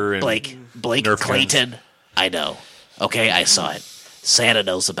 anger and Blake Nerf Clayton. I know. Okay, I saw it. Santa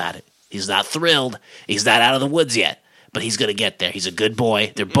knows about it. He's not thrilled. He's not out of the woods yet, but he's going to get there. He's a good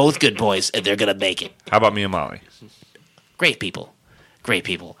boy. They're both good boys, and they're going to make it. How about me and Molly? Great people. Great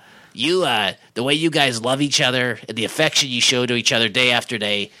people. The way you guys love each other and the affection you show to each other day after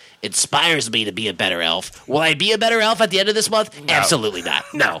day inspires me to be a better elf. Will I be a better elf at the end of this month? No. Absolutely not.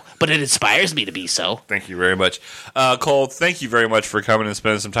 No, but it inspires me to be so. Thank you very much. Cole, thank you very much for coming and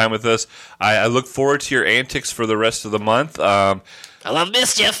spending some time with us. I look forward to your antics for the rest of the month. I love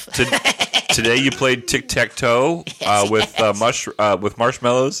mischief. Today you played tic-tac-toe with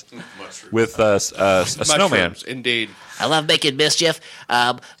marshmallows, with a snowman. Indeed. I love making mischief.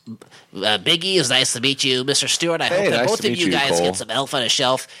 Biggie, it's nice to meet you. Mr. Stewart, I hope that nice both to of meet you you, guys Cole. get some elf on a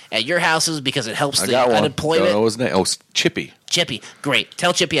shelf at your houses because it helps I the got one. unemployment. Don't know his name. Oh, Chippy. Chippy, great.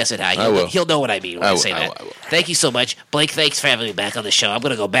 Tell Chippy I said hi. I will. He'll know what I mean when I say I that. will. Thank you so much. Blake, thanks for having me back on the show. I'm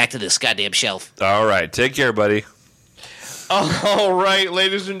going to go back to this goddamn shelf. All right. Take care, buddy. All right,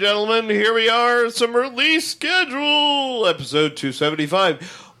 ladies and gentlemen, here we are. Some release schedule. Episode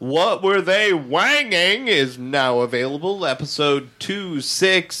 275. What Were They Wanging is now available. Episode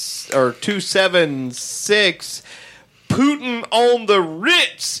 276. Putin on the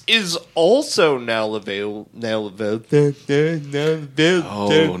Ritz is also now available. Oh,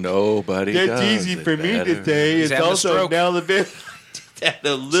 nobody That's does easy it for me to better. say. It's having a also stroke. now available. Had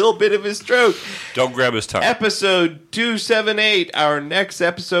a little bit of a stroke. Don't grab his tongue. Episode 278, our next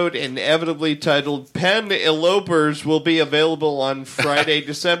episode, inevitably titled Pen Elopers, will be available on Friday,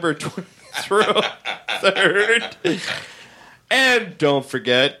 December 23rd. And don't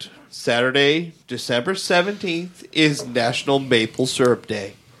forget, Saturday, December 17th, is National Maple Syrup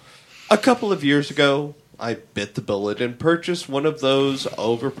Day. A couple of years ago, I bit the bullet and purchased one of those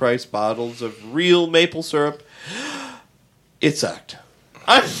overpriced bottles of real maple syrup. It sucked.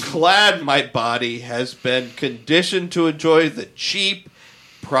 I'm glad my body has been conditioned to enjoy the cheap,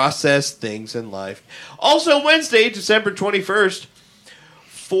 processed things in life. Also, Wednesday, December 21st,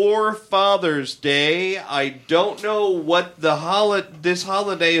 for Father's Day. I don't know what this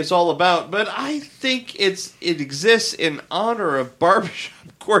holiday is all about, but I think it exists in honor of Barbershop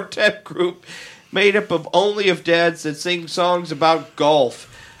Quartet Group, made up of only of dads that sing songs about golf.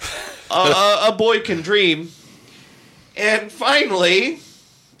 A Boy Can Dream. And finally,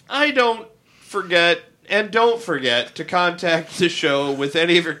 don't forget to contact the show with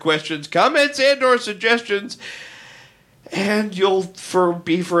any of your questions, comments, and or suggestions. And you'll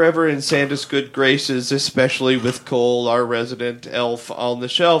be forever in Santa's good graces, especially with Cole, our resident elf on the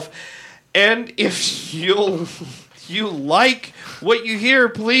shelf. And if you like what you hear,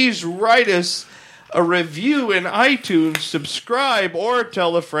 please write us a review in iTunes, subscribe, or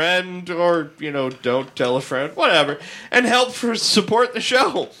tell a friend, or, don't tell a friend, whatever, and help support the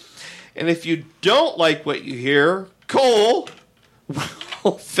show. And if you don't like what you hear, Cole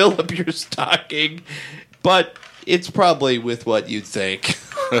will fill up your stocking, but it's probably with what you think.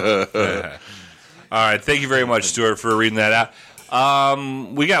 All right. Thank you very much, Stuart, for reading that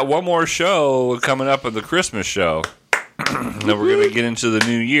out. We got one more show coming up on the Christmas show. Then we're going to get into the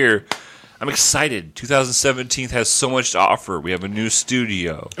new year. I'm excited. 2017 has so much to offer. We have a new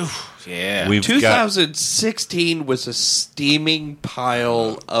studio. Yeah. 2016 was a steaming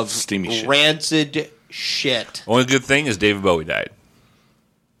pile of Steamy shit. rancid shit. Only good thing is David Bowie died.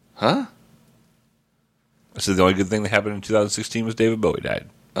 Huh? So the only good thing that happened in 2016 was David Bowie died.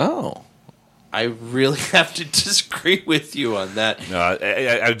 Oh. I really have to disagree with you on that. No,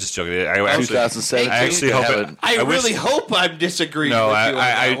 I'm just joking. I actually 2017. I actually hope it. I wish- really hope I'm disagreeing No, with you on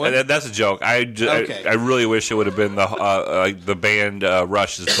that one. that's a joke. Okay. I really wish it would have been the band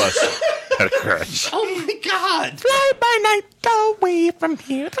Rush's bus had a crash. Oh my God! Fly by night away from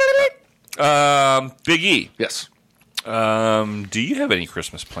here. Big E, Yes. do you have any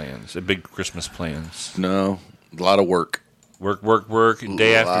Christmas plans? Big Christmas plans? No. A lot of work. Work,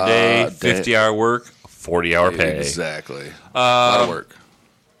 day after day, 50-hour work, 40-hour pay. Exactly. A lot of work.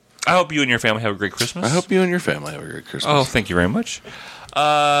 I hope you and your family have a great Christmas. I hope you and your family have a great Christmas. Oh, thank you very much.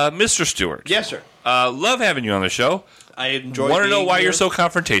 Mr. Stewart. Yes, sir. Love having you on the show. I enjoy. Want to know being why here. you're so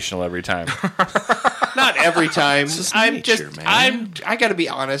confrontational every time? Not every time. just I'm nature, just. man. I got to be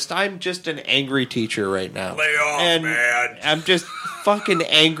honest. I'm just an angry teacher right now. Lay off, and man. I'm just fucking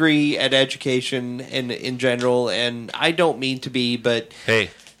angry at education and in general, and I don't mean to be, but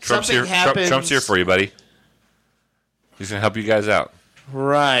Hey, Trump's Something here. happens- Trump's here for you, buddy. He's gonna help you guys out.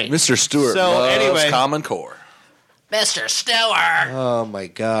 right. Mr. Stewart So, loves anyway. Common Core. Mr. Stewart. Oh my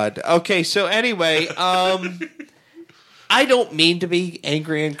God. Okay, so anyway, I don't mean to be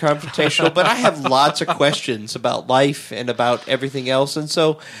angry and confrontational, but I have lots of questions about life and about everything else, and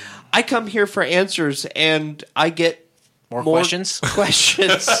so I come here for answers, and I get More questions?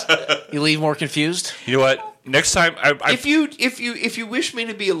 Questions. You leave more confused? You know what? next time, If you wish me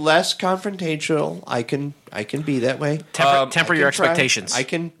to be less confrontational, I can be that way. Temper your Try. expectations. I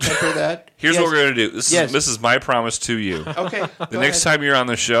can temper that. here's Yes. what we're gonna do. This Yes. is my promise to you. Okay. The next time you're on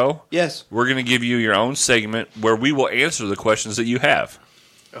the show, Yes. we're gonna give you your own segment where we will answer the questions that you have.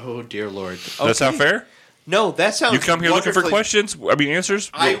 Oh dear Lord. Does that sound Okay. fair? No, that sounds. You come here looking for wonderfully- questions?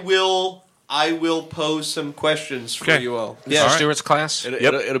 Answers? I will pose some questions for Okay. you all. Yeah, All right. Stewart's class.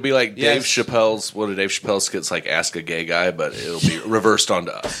 It'll be like Yes. Dave Chappelle's, one of Dave Chappelle's skits, like Ask a Gay Guy, but it'll be reversed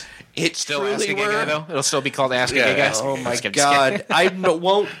onto us. It Still truly Ask a Gay were. Guy, though? It'll still be called Ask a Yeah. Gay Guy? Oh my Just kidding. God!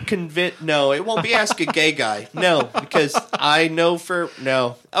 Won't convince. No, it won't be Ask a Gay Guy. No, because I know for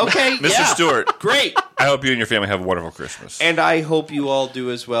no. Okay, Mr. yeah. Stewart, Great, I hope you and your family have a wonderful Christmas. and I hope you all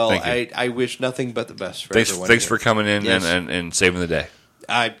do as well. Thank you. I wish nothing but the best for Thanks everyone. for here. coming in Yes. and saving the day.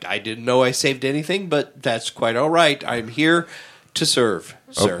 I didn't know I saved anything, but that's quite all right. I'm here to serve,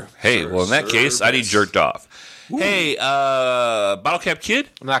 sir. Hey, well, in that case, I need jerked off. Hey, Bottle Cap Kid?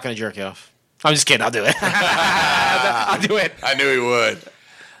 I'm not going to jerk you off. I'm just kidding. I'll do it. I'll do it. I knew he would.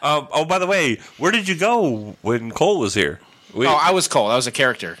 Oh, by the way, where did you go when Cole was here? Oh, I was Cole. I was a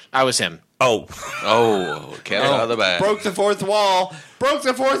character. I was him. Oh, Cat out of the bag. Broke the fourth wall. Broke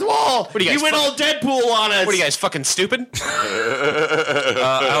the fourth wall. What are you guys, went all Deadpool on us. What are you guys, fucking stupid?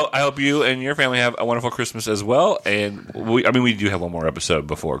 I hope you and your family have a wonderful Christmas as well. And we do have one more episode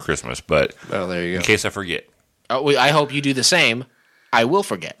before Christmas, but Well, there you in go. case I forget. I hope you do the same. I will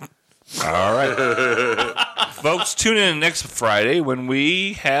forget. All right. Folks, tune in next Friday when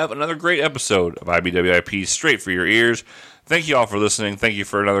we have another great episode of IBWIP straight for your ears. Thank you all for listening. Thank you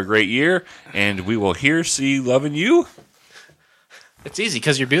for another great year. And we will hear, see, loving you. It's easy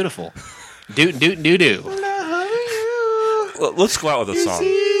because you're beautiful. Do. Well, let's go out with a song.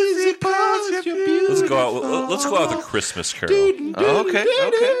 Let's go out with a Christmas carol.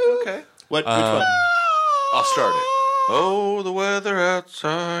 Okay. Which one? I'll start it. Oh, the weather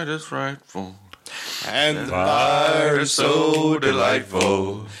outside is frightful. And the Fire is so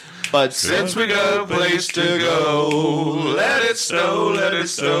delightful. But Since we got a place to go, let it snow, let it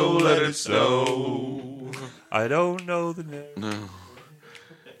snow, let it snow. I don't know the name.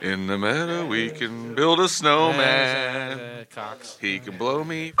 In the meadow we can build a snowman. Cox. He can blow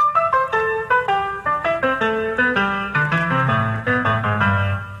me.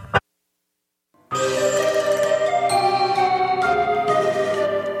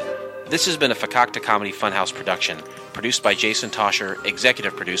 This has been a Fakakta Comedy Funhouse production, produced by Jason Tosher,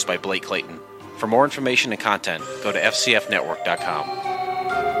 executive produced by Blake Clayton. For more information and content, go to fcfnetwork.com.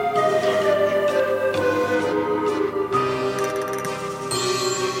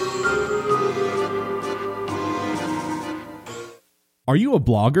 Are you a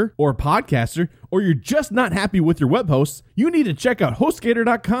blogger or a podcaster, or you're just not happy with your web hosts? You need to check out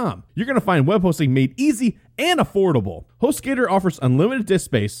HostGator.com. You're going to find web hosting made easy and affordable. HostGator offers unlimited disk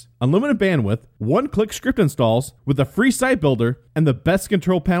space, unlimited bandwidth, one-click script installs with a free site builder, and the best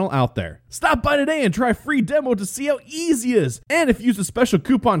control panel out there. Stop by today and try a free demo to see how easy it is. And if you use a special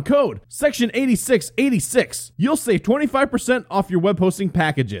coupon code, Section 8686, you'll save 25% off your web hosting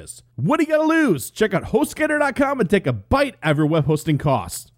packages. What do you got to lose? Check out HostGator.com and take a bite out of your web hosting costs.